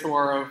Friday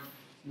tour of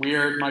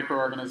weird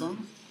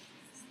microorganisms.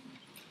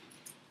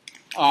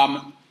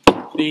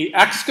 The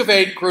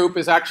excavate group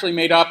is actually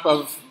made up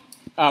of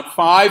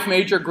 5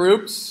 major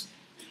groups.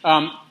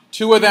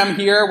 2 of them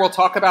here we'll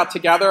talk about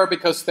together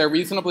because they're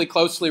reasonably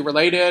closely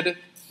related,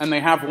 and they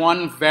have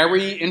one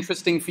very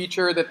interesting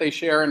feature that they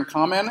share in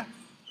common,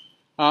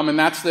 and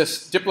that's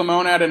this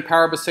diplomonad and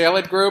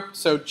parabasalid group.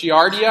 So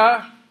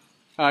Giardia,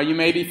 you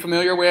may be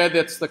familiar with.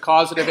 It's the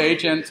causative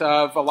agent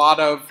of a lot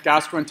of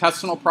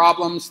gastrointestinal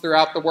problems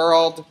throughout the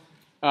world.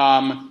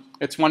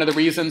 It's one of the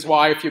reasons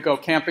why if you go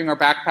camping or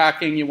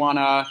backpacking, you want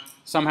to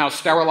somehow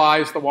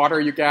sterilize the water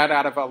you get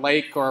out of a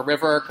lake or a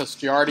river, because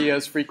Giardia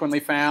is frequently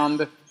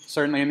found,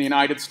 certainly in the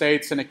United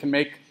States, and it can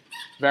make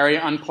very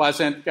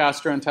unpleasant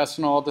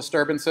gastrointestinal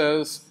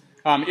disturbances.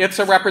 It's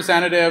a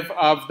representative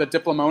of the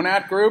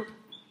diplomonad group.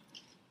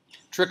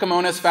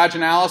 Trichomonas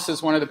vaginalis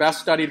is one of the best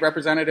studied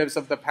representatives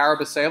of the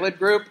parabasalid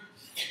group.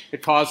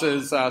 It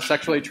causes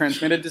sexually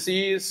transmitted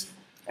disease.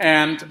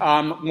 And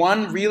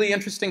one really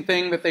interesting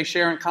thing that they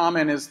share in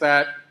common is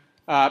that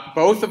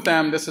both of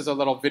them, this is a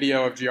little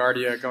video of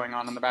Giardia going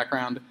on in the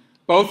background,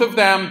 both of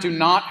them do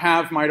not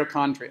have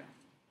mitochondria.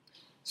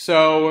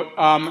 So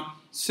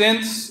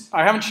since,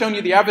 I haven't shown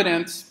you the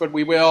evidence, but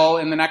we will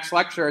in the next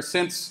lecture,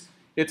 since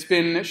it's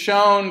been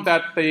shown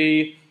that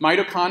the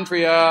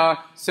mitochondria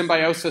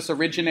symbiosis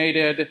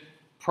originated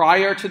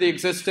prior to the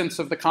existence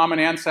of the common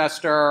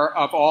ancestor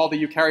of all the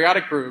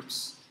eukaryotic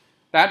groups,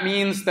 that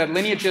means that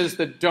lineages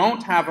that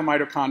don't have a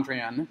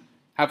mitochondrion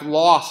have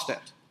lost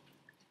it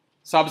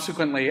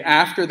subsequently,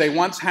 after they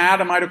once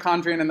had a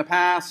mitochondrion in the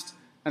past,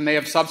 and they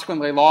have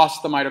subsequently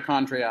lost the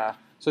mitochondria.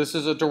 So this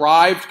is a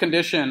derived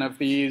condition of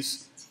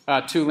these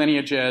 2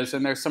 lineages,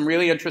 and there's some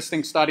really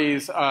interesting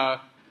studies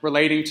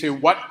relating to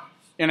what,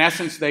 in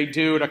essence, they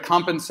do to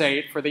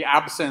compensate for the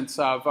absence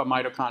of a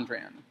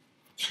mitochondrion.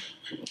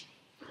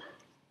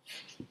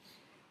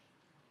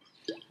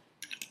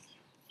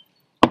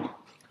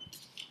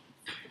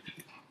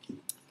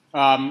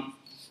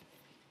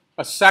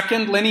 A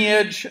second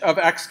lineage of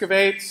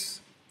excavates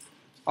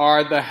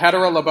are the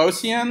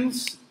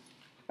heterolobosians.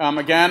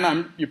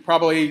 Again, you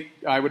probably,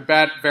 I would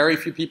bet, very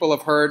few people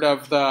have heard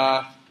of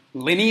the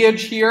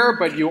lineage here,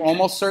 but you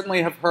almost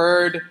certainly have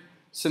heard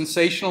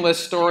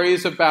sensationalist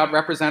stories about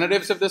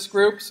representatives of this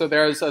group. So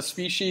there's a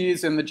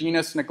species in the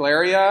genus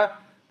Naglaria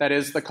that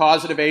is the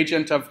causative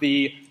agent of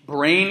the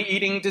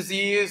brain-eating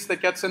disease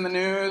that gets in the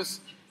news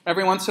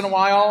every once in a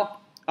while.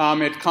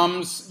 It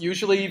comes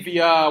usually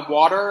via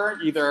water,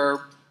 either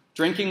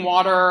drinking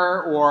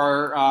water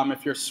or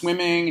if you're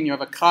swimming and you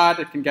have a cut,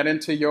 it can get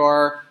into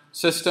your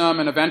system,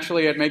 and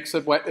eventually it makes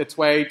its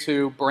way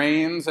to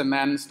brains and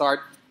then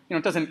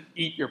it doesn't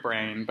eat your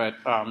brain, but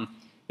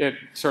it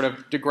sort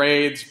of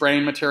degrades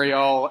brain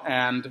material,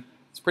 and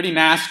it's pretty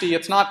nasty.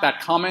 It's not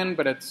that common,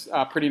 but it's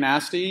pretty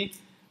nasty.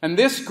 And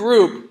this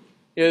group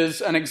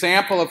is an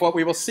example of what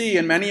we will see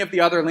in many of the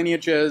other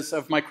lineages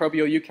of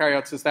microbial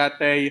eukaryotes, is that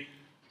they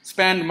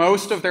spend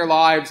most of their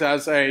lives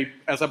as a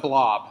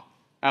blob,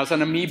 as an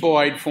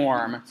amoeboid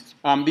form.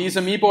 These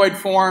amoeboid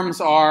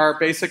forms are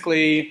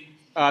basically,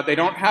 they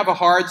don't have a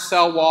hard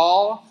cell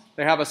wall.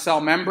 They have a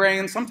cell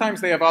membrane.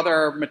 Sometimes they have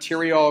other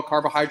material,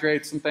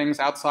 carbohydrates and things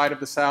outside of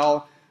the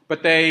cell,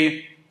 but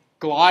they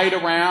glide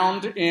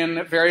around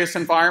in various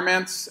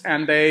environments,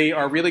 and they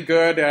are really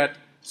good at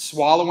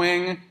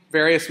swallowing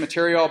various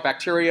material,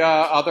 bacteria,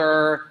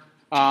 other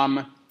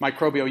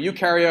microbial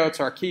eukaryotes,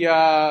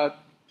 archaea,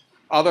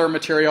 other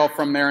material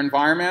from their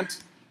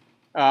environment.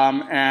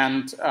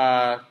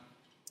 I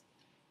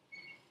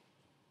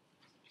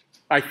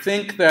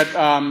think that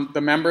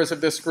the members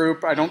of this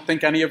group, I don't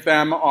think any of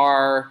them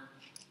are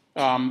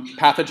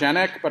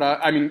pathogenic, but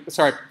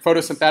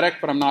photosynthetic,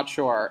 but I'm not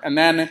sure. And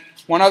then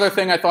one other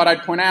thing I thought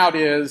I'd point out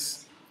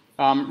is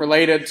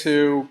related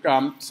to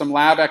some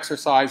lab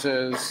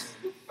exercises.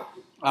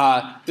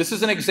 This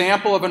is an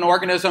example of an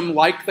organism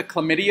like the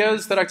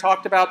chlamydias that I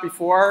talked about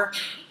before,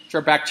 which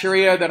are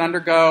bacteria that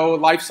undergo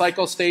life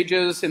cycle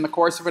stages in the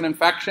course of an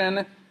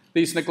infection.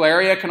 These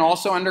Naglaria can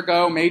also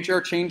undergo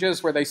major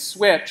changes where they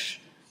switch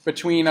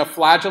between a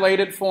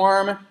flagellated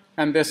form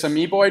and this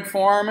amoeboid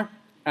form,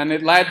 and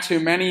it led to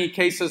many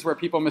cases where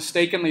people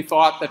mistakenly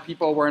thought that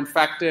people were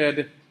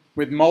infected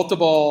with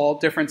multiple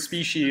different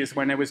species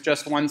when it was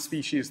just one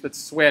species that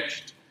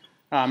switched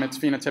its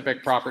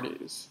phenotypic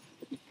properties.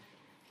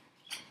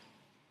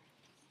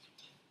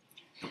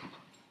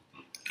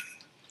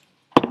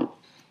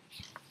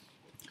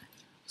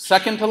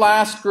 Second to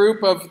last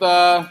group of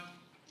the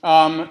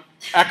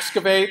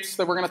excavates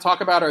that we're going to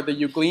talk about are the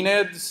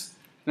euglenids.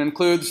 It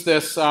includes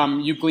this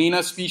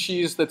euglena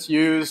species that's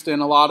used in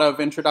a lot of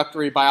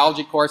introductory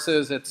biology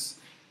courses. It's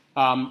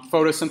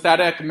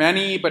photosynthetic.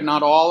 Many, but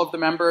not all of the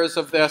members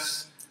of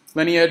this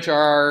lineage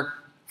are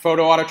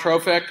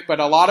photoautotrophic, but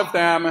a lot of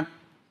them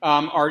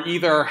are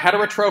either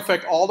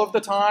heterotrophic all of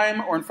the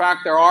time, or in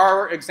fact there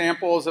are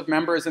examples of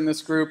members in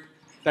this group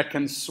that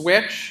can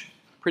switch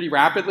pretty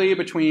rapidly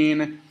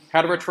between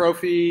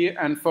heterotrophy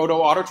and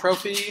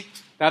photoautotrophy.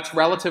 That's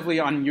relatively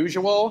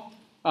unusual.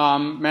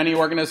 Many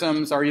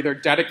organisms are either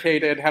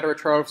dedicated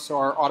heterotrophs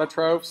or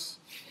autotrophs.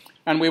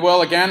 And we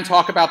will again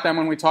talk about them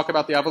when we talk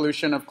about the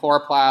evolution of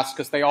chloroplasts,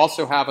 because they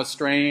also have a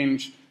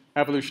strange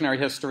evolutionary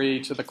history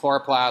to the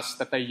chloroplasts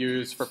that they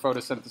use for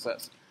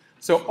photosynthesis.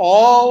 So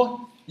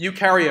all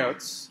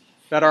eukaryotes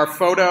that are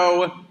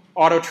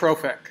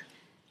photoautotrophic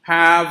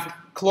have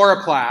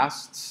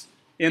chloroplasts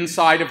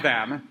inside of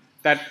them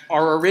that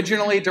are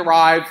originally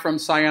derived from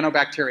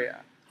cyanobacteria.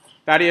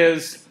 That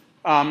is,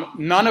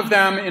 none of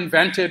them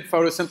invented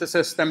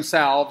photosynthesis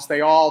themselves.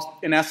 They all,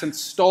 in essence,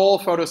 stole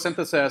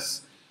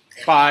photosynthesis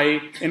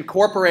by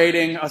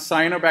incorporating a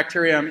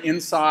cyanobacterium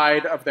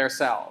inside of their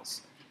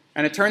cells.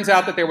 And it turns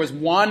out that there was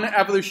one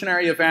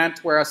evolutionary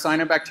event where a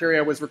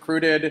cyanobacteria was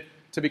recruited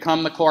to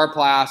become the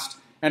chloroplast,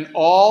 and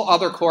all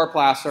other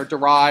chloroplasts are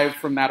derived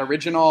from that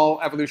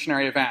original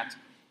evolutionary event.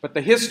 But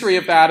the history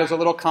of that is a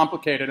little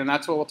complicated, and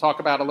that's what we'll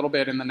talk about a little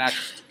bit in the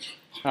next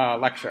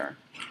lecture.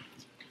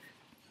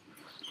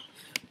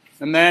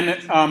 And then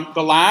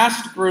the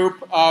last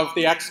group of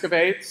the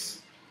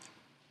excavates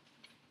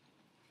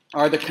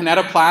are the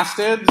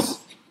kinetoplastids,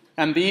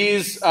 and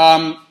these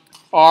have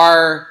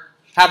a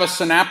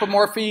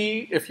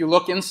synapomorphy. If you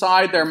look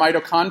inside their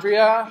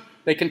mitochondria,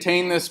 they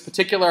contain this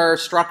particular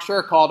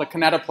structure called a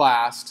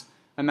kinetoplast,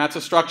 and that's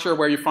a structure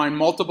where you find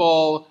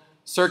multiple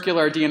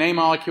circular DNA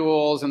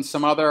molecules and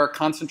some other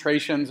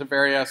concentrations of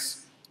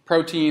various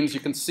proteins. You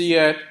can see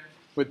it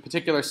with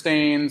particular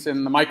stains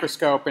in the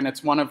microscope, and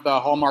it's one of the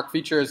hallmark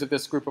features of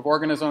this group of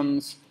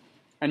organisms.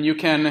 And you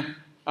can,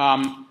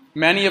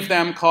 many of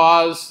them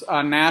cause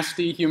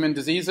nasty human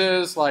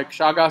diseases like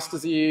Chagas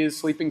disease,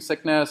 sleeping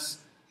sickness,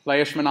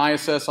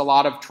 leishmaniasis, a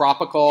lot of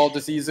tropical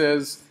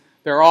diseases.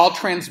 They're all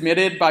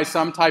transmitted by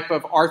some type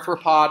of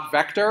arthropod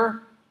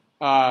vector,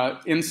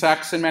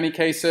 insects in many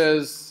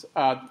cases,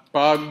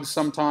 bugs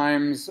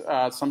sometimes,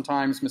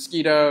 sometimes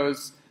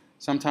mosquitoes,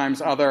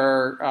 sometimes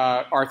other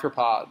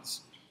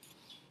arthropods.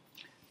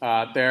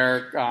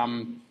 They're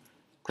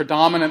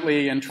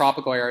predominantly in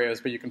tropical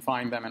areas, but you can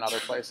find them in other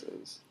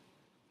places.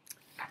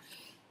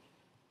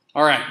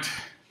 All right,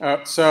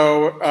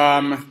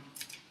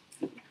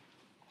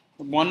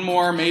 one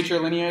more major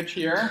lineage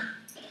here.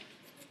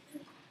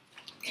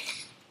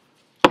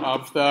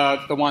 of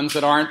the ones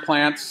that aren't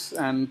plants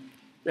and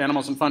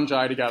animals and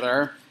fungi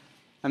together.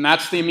 And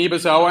that's the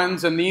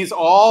amoebozoans, and these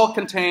all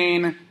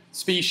contain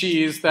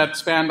species that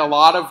spend a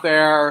lot of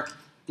their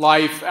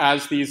life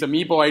as these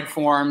amoeboid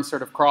forms,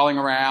 sort of crawling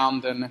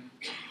around and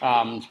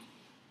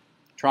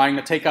trying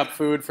to take up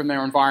food from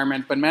their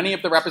environment. But many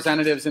of the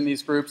representatives in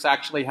these groups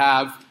actually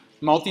have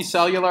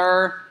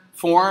multicellular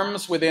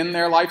forms within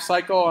their life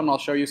cycle, and I'll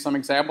show you some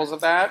examples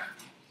of that.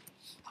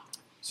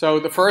 So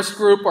the first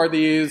group are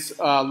these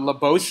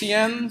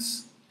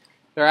Lobosians.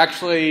 They're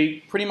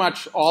actually, pretty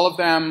much all of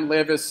them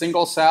live as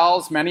single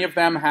cells. Many of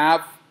them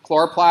have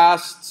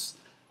chloroplasts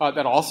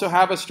that also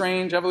have a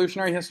strange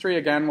evolutionary history.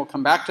 Again, we'll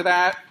come back to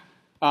that.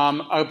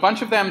 A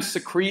bunch of them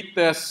secrete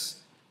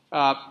this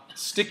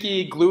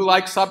sticky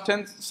glue-like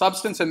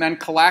substance and then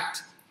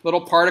collect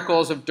little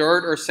particles of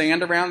dirt or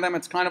sand around them.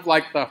 It's kind of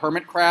like the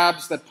hermit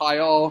crabs that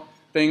pile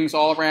things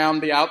all around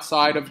the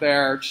outside of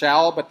their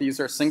shell, but these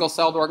are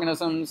single-celled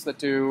organisms that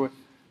do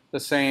the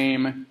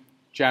same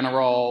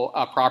general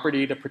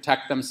property to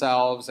protect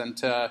themselves and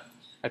to,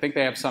 I think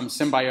they have some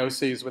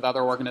symbioses with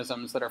other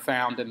organisms that are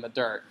found in the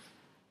dirt.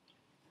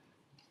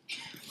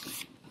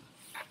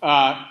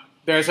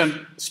 There's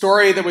a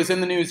story that was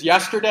in the news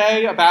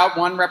yesterday about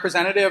one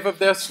representative of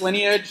this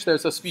lineage.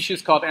 There's a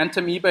species called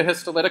Entamoeba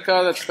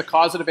histolytica that's the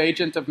causative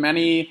agent of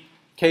many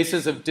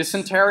cases of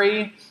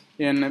dysentery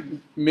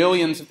in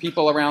millions of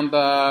people around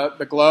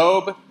the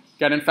globe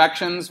get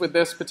infections with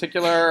this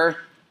particular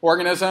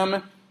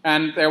organism.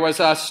 And there was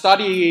a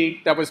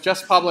study that was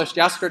just published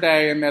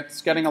yesterday and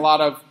that's getting a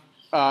lot of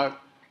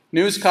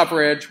news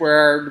coverage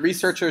where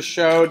researchers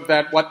showed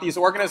that what these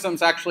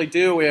organisms actually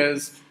do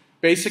is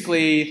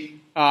basically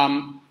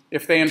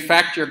if they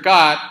infect your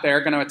gut,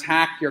 they're going to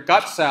attack your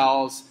gut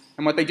cells.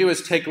 And what they do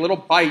is take little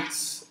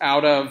bites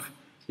out of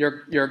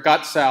your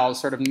gut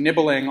cells, sort of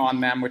nibbling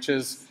on them, which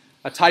is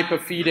a type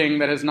of feeding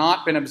that has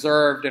not been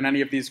observed in any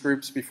of these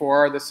groups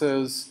before. This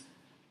is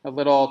a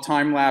little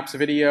time-lapse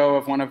video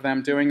of one of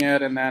them doing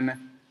it. And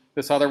then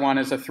this other one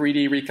is a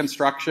 3D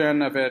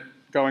reconstruction of it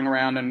going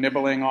around and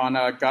nibbling on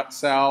a gut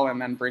cell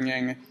and then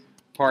bringing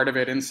part of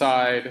it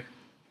inside.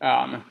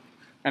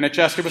 And it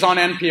was on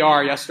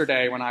NPR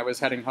yesterday when I was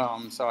heading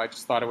home, so I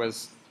just thought it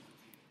was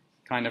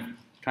kind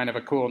of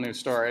a cool news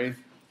story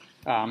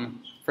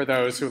for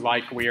those who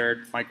like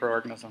weird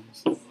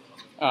microorganisms.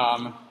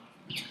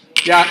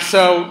 Yeah,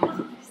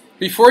 so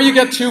before you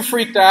get too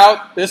freaked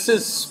out, this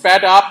is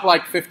sped up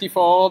like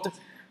 50-fold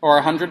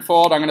or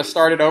 100-fold. I'm going to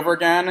start it over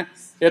again.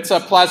 It's a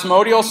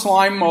plasmodial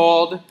slime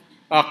mold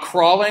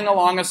crawling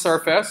along a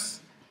surface.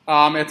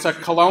 It's a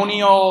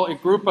colonial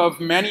group of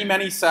many,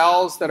 many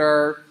cells that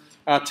are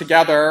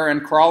together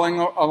and crawling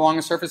along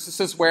a surface.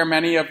 This is where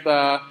many of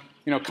the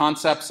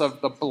concepts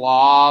of the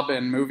blob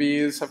in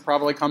movies have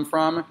probably come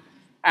from.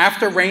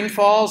 After rain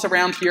falls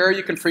around here,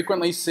 you can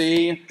frequently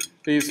see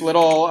these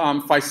little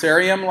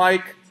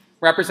Phycerium-like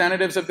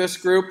representatives of this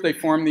group. They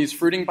form these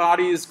fruiting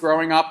bodies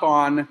growing up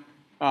on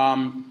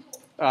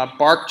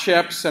bark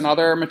chips and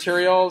other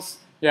materials.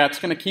 Yeah, it's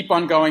going to keep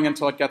on going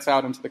until it gets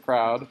out into the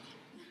crowd.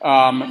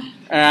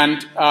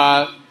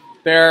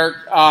 They're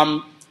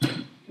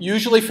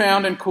usually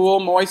found in cool,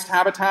 moist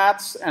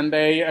habitats, and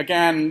they,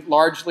 again,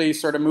 largely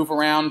sort of move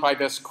around by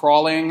this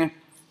crawling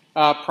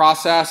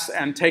process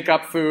and take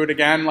up food,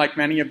 again, like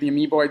many of the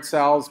amoeboid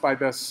cells, by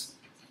this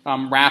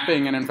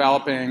wrapping and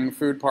enveloping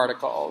food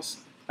particles.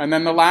 And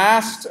then the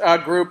last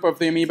group of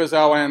the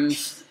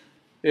amoebozoans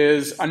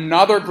is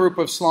another group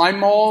of slime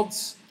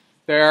molds.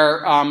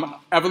 They're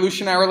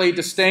evolutionarily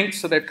distinct,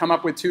 so they've come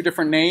up with two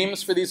different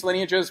names for these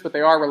lineages, but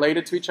they are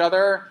related to each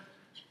other.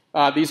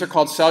 These are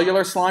called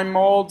cellular slime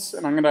molds,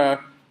 and I'm going to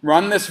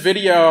run this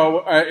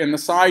video in the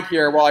side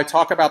here while I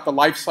talk about the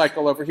life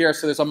cycle over here.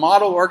 So there's a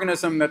model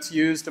organism that's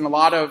used in a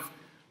lot of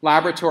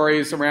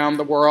laboratories around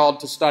the world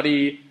to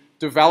study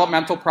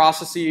developmental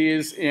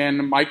processes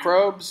in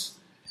microbes,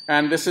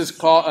 and this is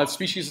called a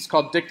species is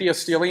called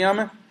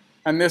Dictyostelium,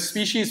 and this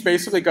species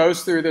basically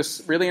goes through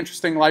this really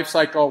interesting life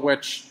cycle,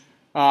 which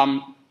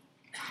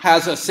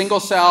has a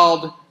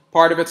single-celled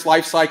part of its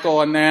life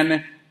cycle, and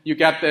then you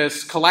get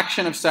this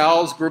collection of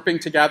cells grouping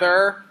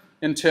together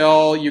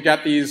until you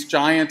get these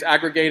giant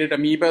aggregated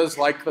amoebas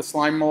like the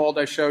slime mold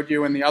I showed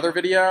you in the other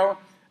video.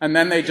 And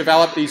then they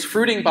develop these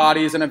fruiting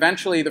bodies, and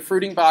eventually the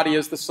fruiting body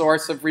is the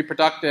source of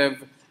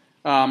reproductive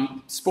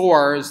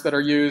spores that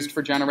are used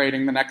for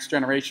generating the next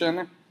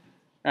generation.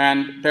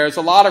 And there's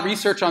a lot of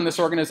research on this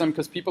organism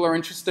because people are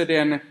interested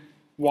in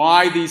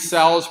why these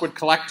cells would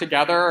collect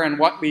together and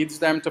what leads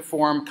them to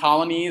form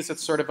colonies.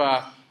 It's sort of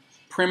a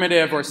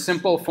primitive or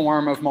simple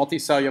form of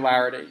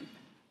multicellularity.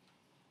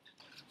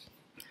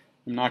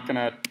 I'm not going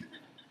to,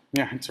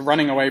 it's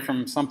running away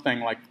from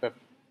something like the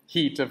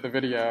heat of the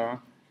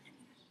video.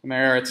 And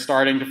there it's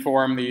starting to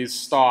form these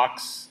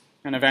stalks,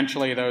 and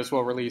eventually those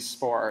will release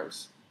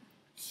spores.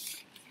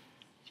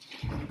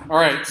 All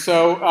right,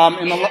 so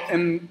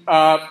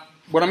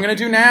what I'm going to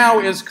do now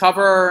is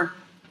cover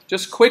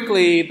just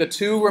quickly the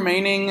two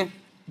remaining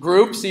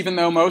groups, even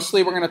though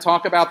mostly we're going to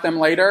talk about them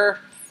later.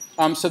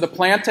 So the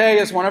Plantae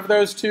is one of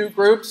those two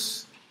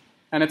groups.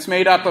 And it's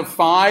made up of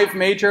 5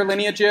 major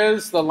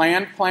lineages, the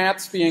land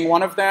plants being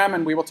one of them,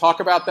 and we will talk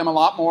about them a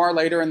lot more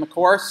later in the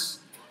course.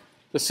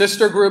 The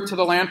sister group to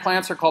the land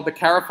plants are called the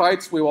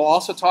charophytes. We will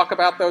also talk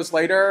about those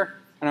later,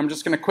 and I'm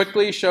just going to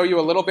quickly show you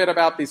a little bit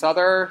about these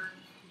other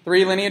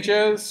 3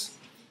 lineages.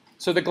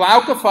 So the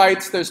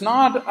glaucophytes, there's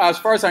not, as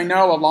far as I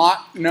know, a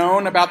lot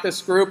known about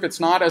this group. It's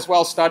not as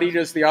well studied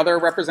as the other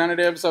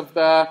representatives of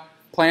the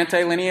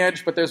Plantae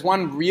lineage, but there's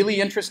one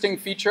really interesting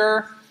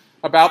feature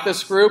about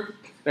this group.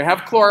 They have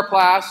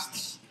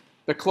chloroplasts.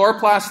 The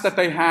chloroplasts that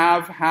they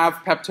have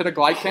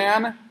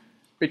peptidoglycan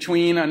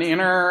between an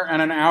inner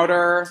and an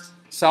outer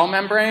cell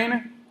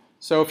membrane.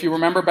 So if you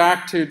remember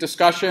back to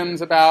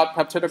discussions about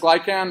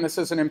peptidoglycan, this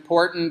is an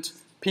important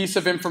piece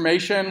of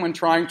information when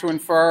trying to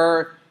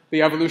infer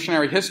the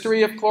evolutionary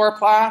history of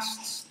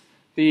chloroplasts.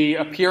 The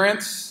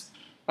appearance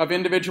of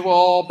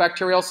individual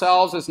bacterial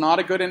cells is not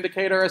a good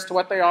indicator as to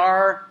what they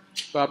are,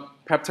 but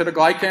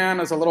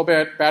peptidoglycan is a little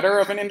bit better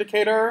of an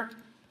indicator.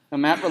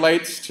 And that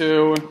relates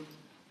to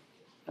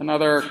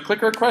another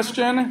clicker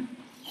question,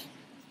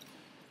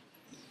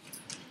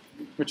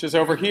 which is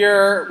over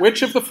here.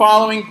 Which of the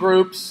following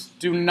groups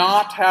do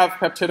not have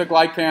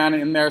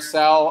peptidoglycan in their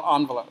cell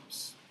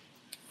envelopes?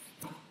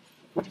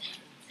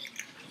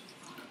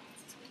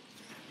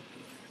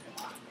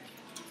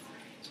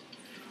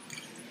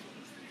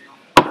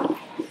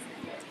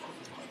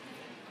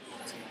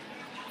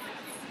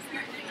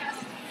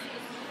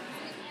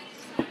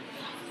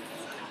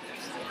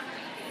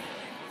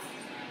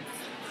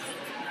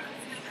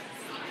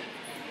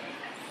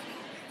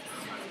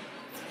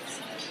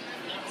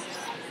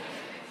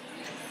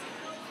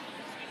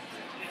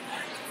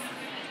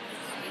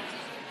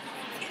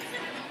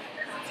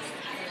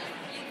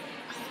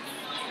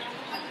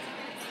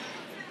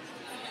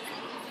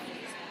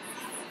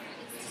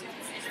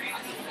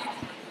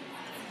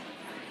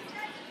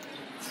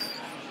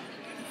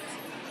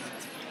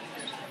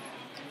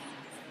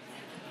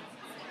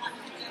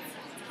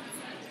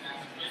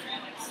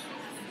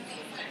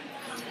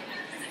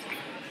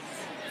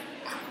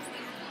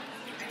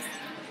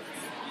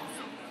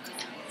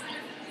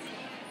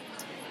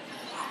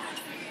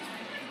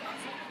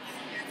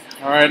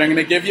 All right, I'm going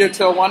to give you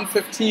till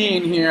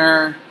 1:15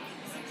 here.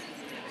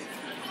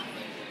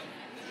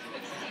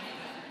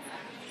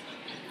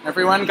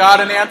 Everyone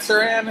got an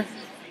answer in?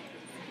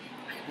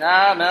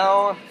 Yeah,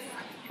 no?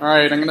 All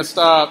right, I'm going to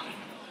stop.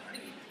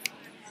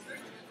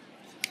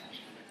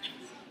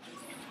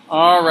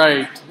 All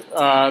right,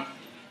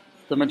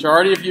 the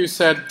majority of you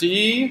said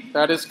D.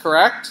 That is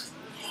correct.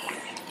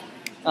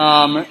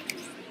 So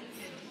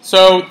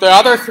the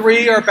other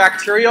 3 are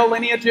bacterial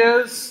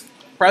lineages.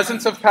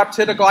 Presence of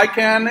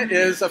peptidoglycan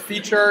is a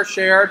feature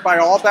shared by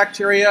all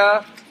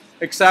bacteria,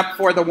 except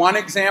for the one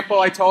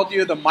example I told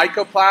you, the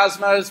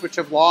mycoplasmas, which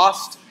have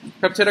lost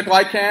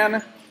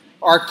peptidoglycan.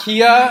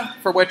 Archaea,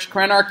 for which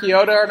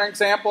Crenarchaeota are an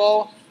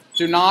example,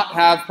 do not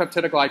have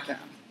peptidoglycan.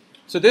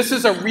 So this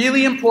is a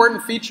really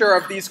important feature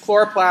of these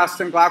chloroplasts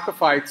and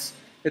glaucophytes.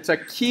 It's a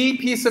key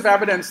piece of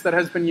evidence that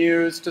has been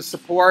used to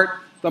support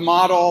the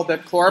model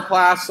that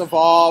chloroplasts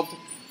evolved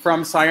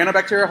from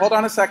cyanobacteria. Hold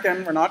on a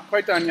second, we're not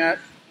quite done yet.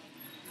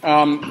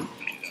 2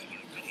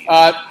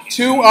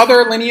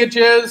 other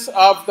lineages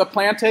of the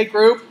Plantae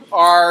group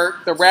are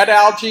the red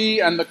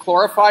algae and the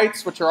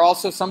chlorophytes, which are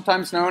also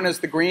sometimes known as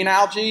the green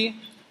algae.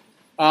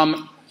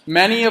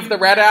 Many of the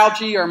red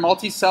algae are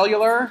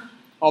multicellular,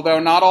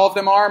 although not all of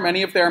them are.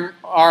 Many of them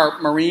are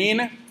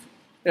marine.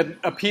 It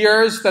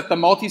appears that the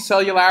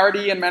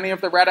multicellularity in many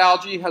of the red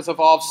algae has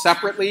evolved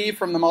separately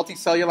from the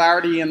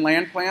multicellularity in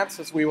land plants,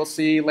 as we will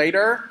see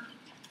later.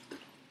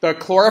 The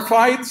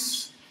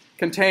chlorophytes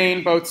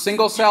contain both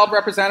single-celled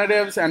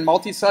representatives and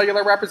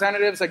multicellular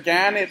representatives.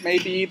 Again, it may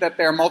be that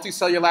their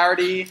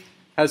multicellularity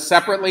has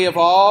separately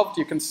evolved.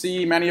 You can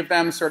see many of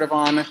them sort of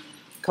on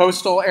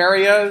coastal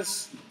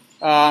areas.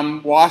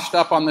 Washed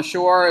up on the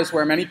shore is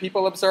where many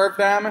people observe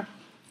them.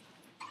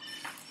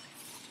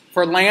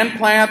 For land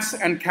plants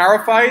and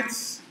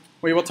charophytes,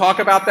 we will talk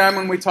about them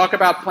when we talk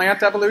about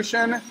plant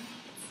evolution.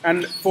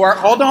 And for,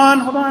 hold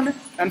on.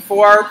 And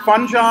for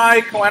fungi,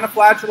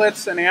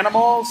 choanoflagellates, and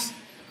animals,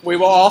 we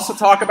will also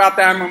talk about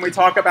them when we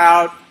talk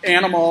about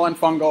animal and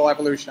fungal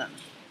evolution.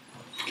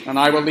 And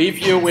I will leave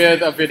you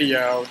with a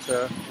video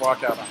to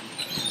walk out on.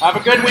 Have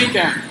a good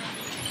weekend.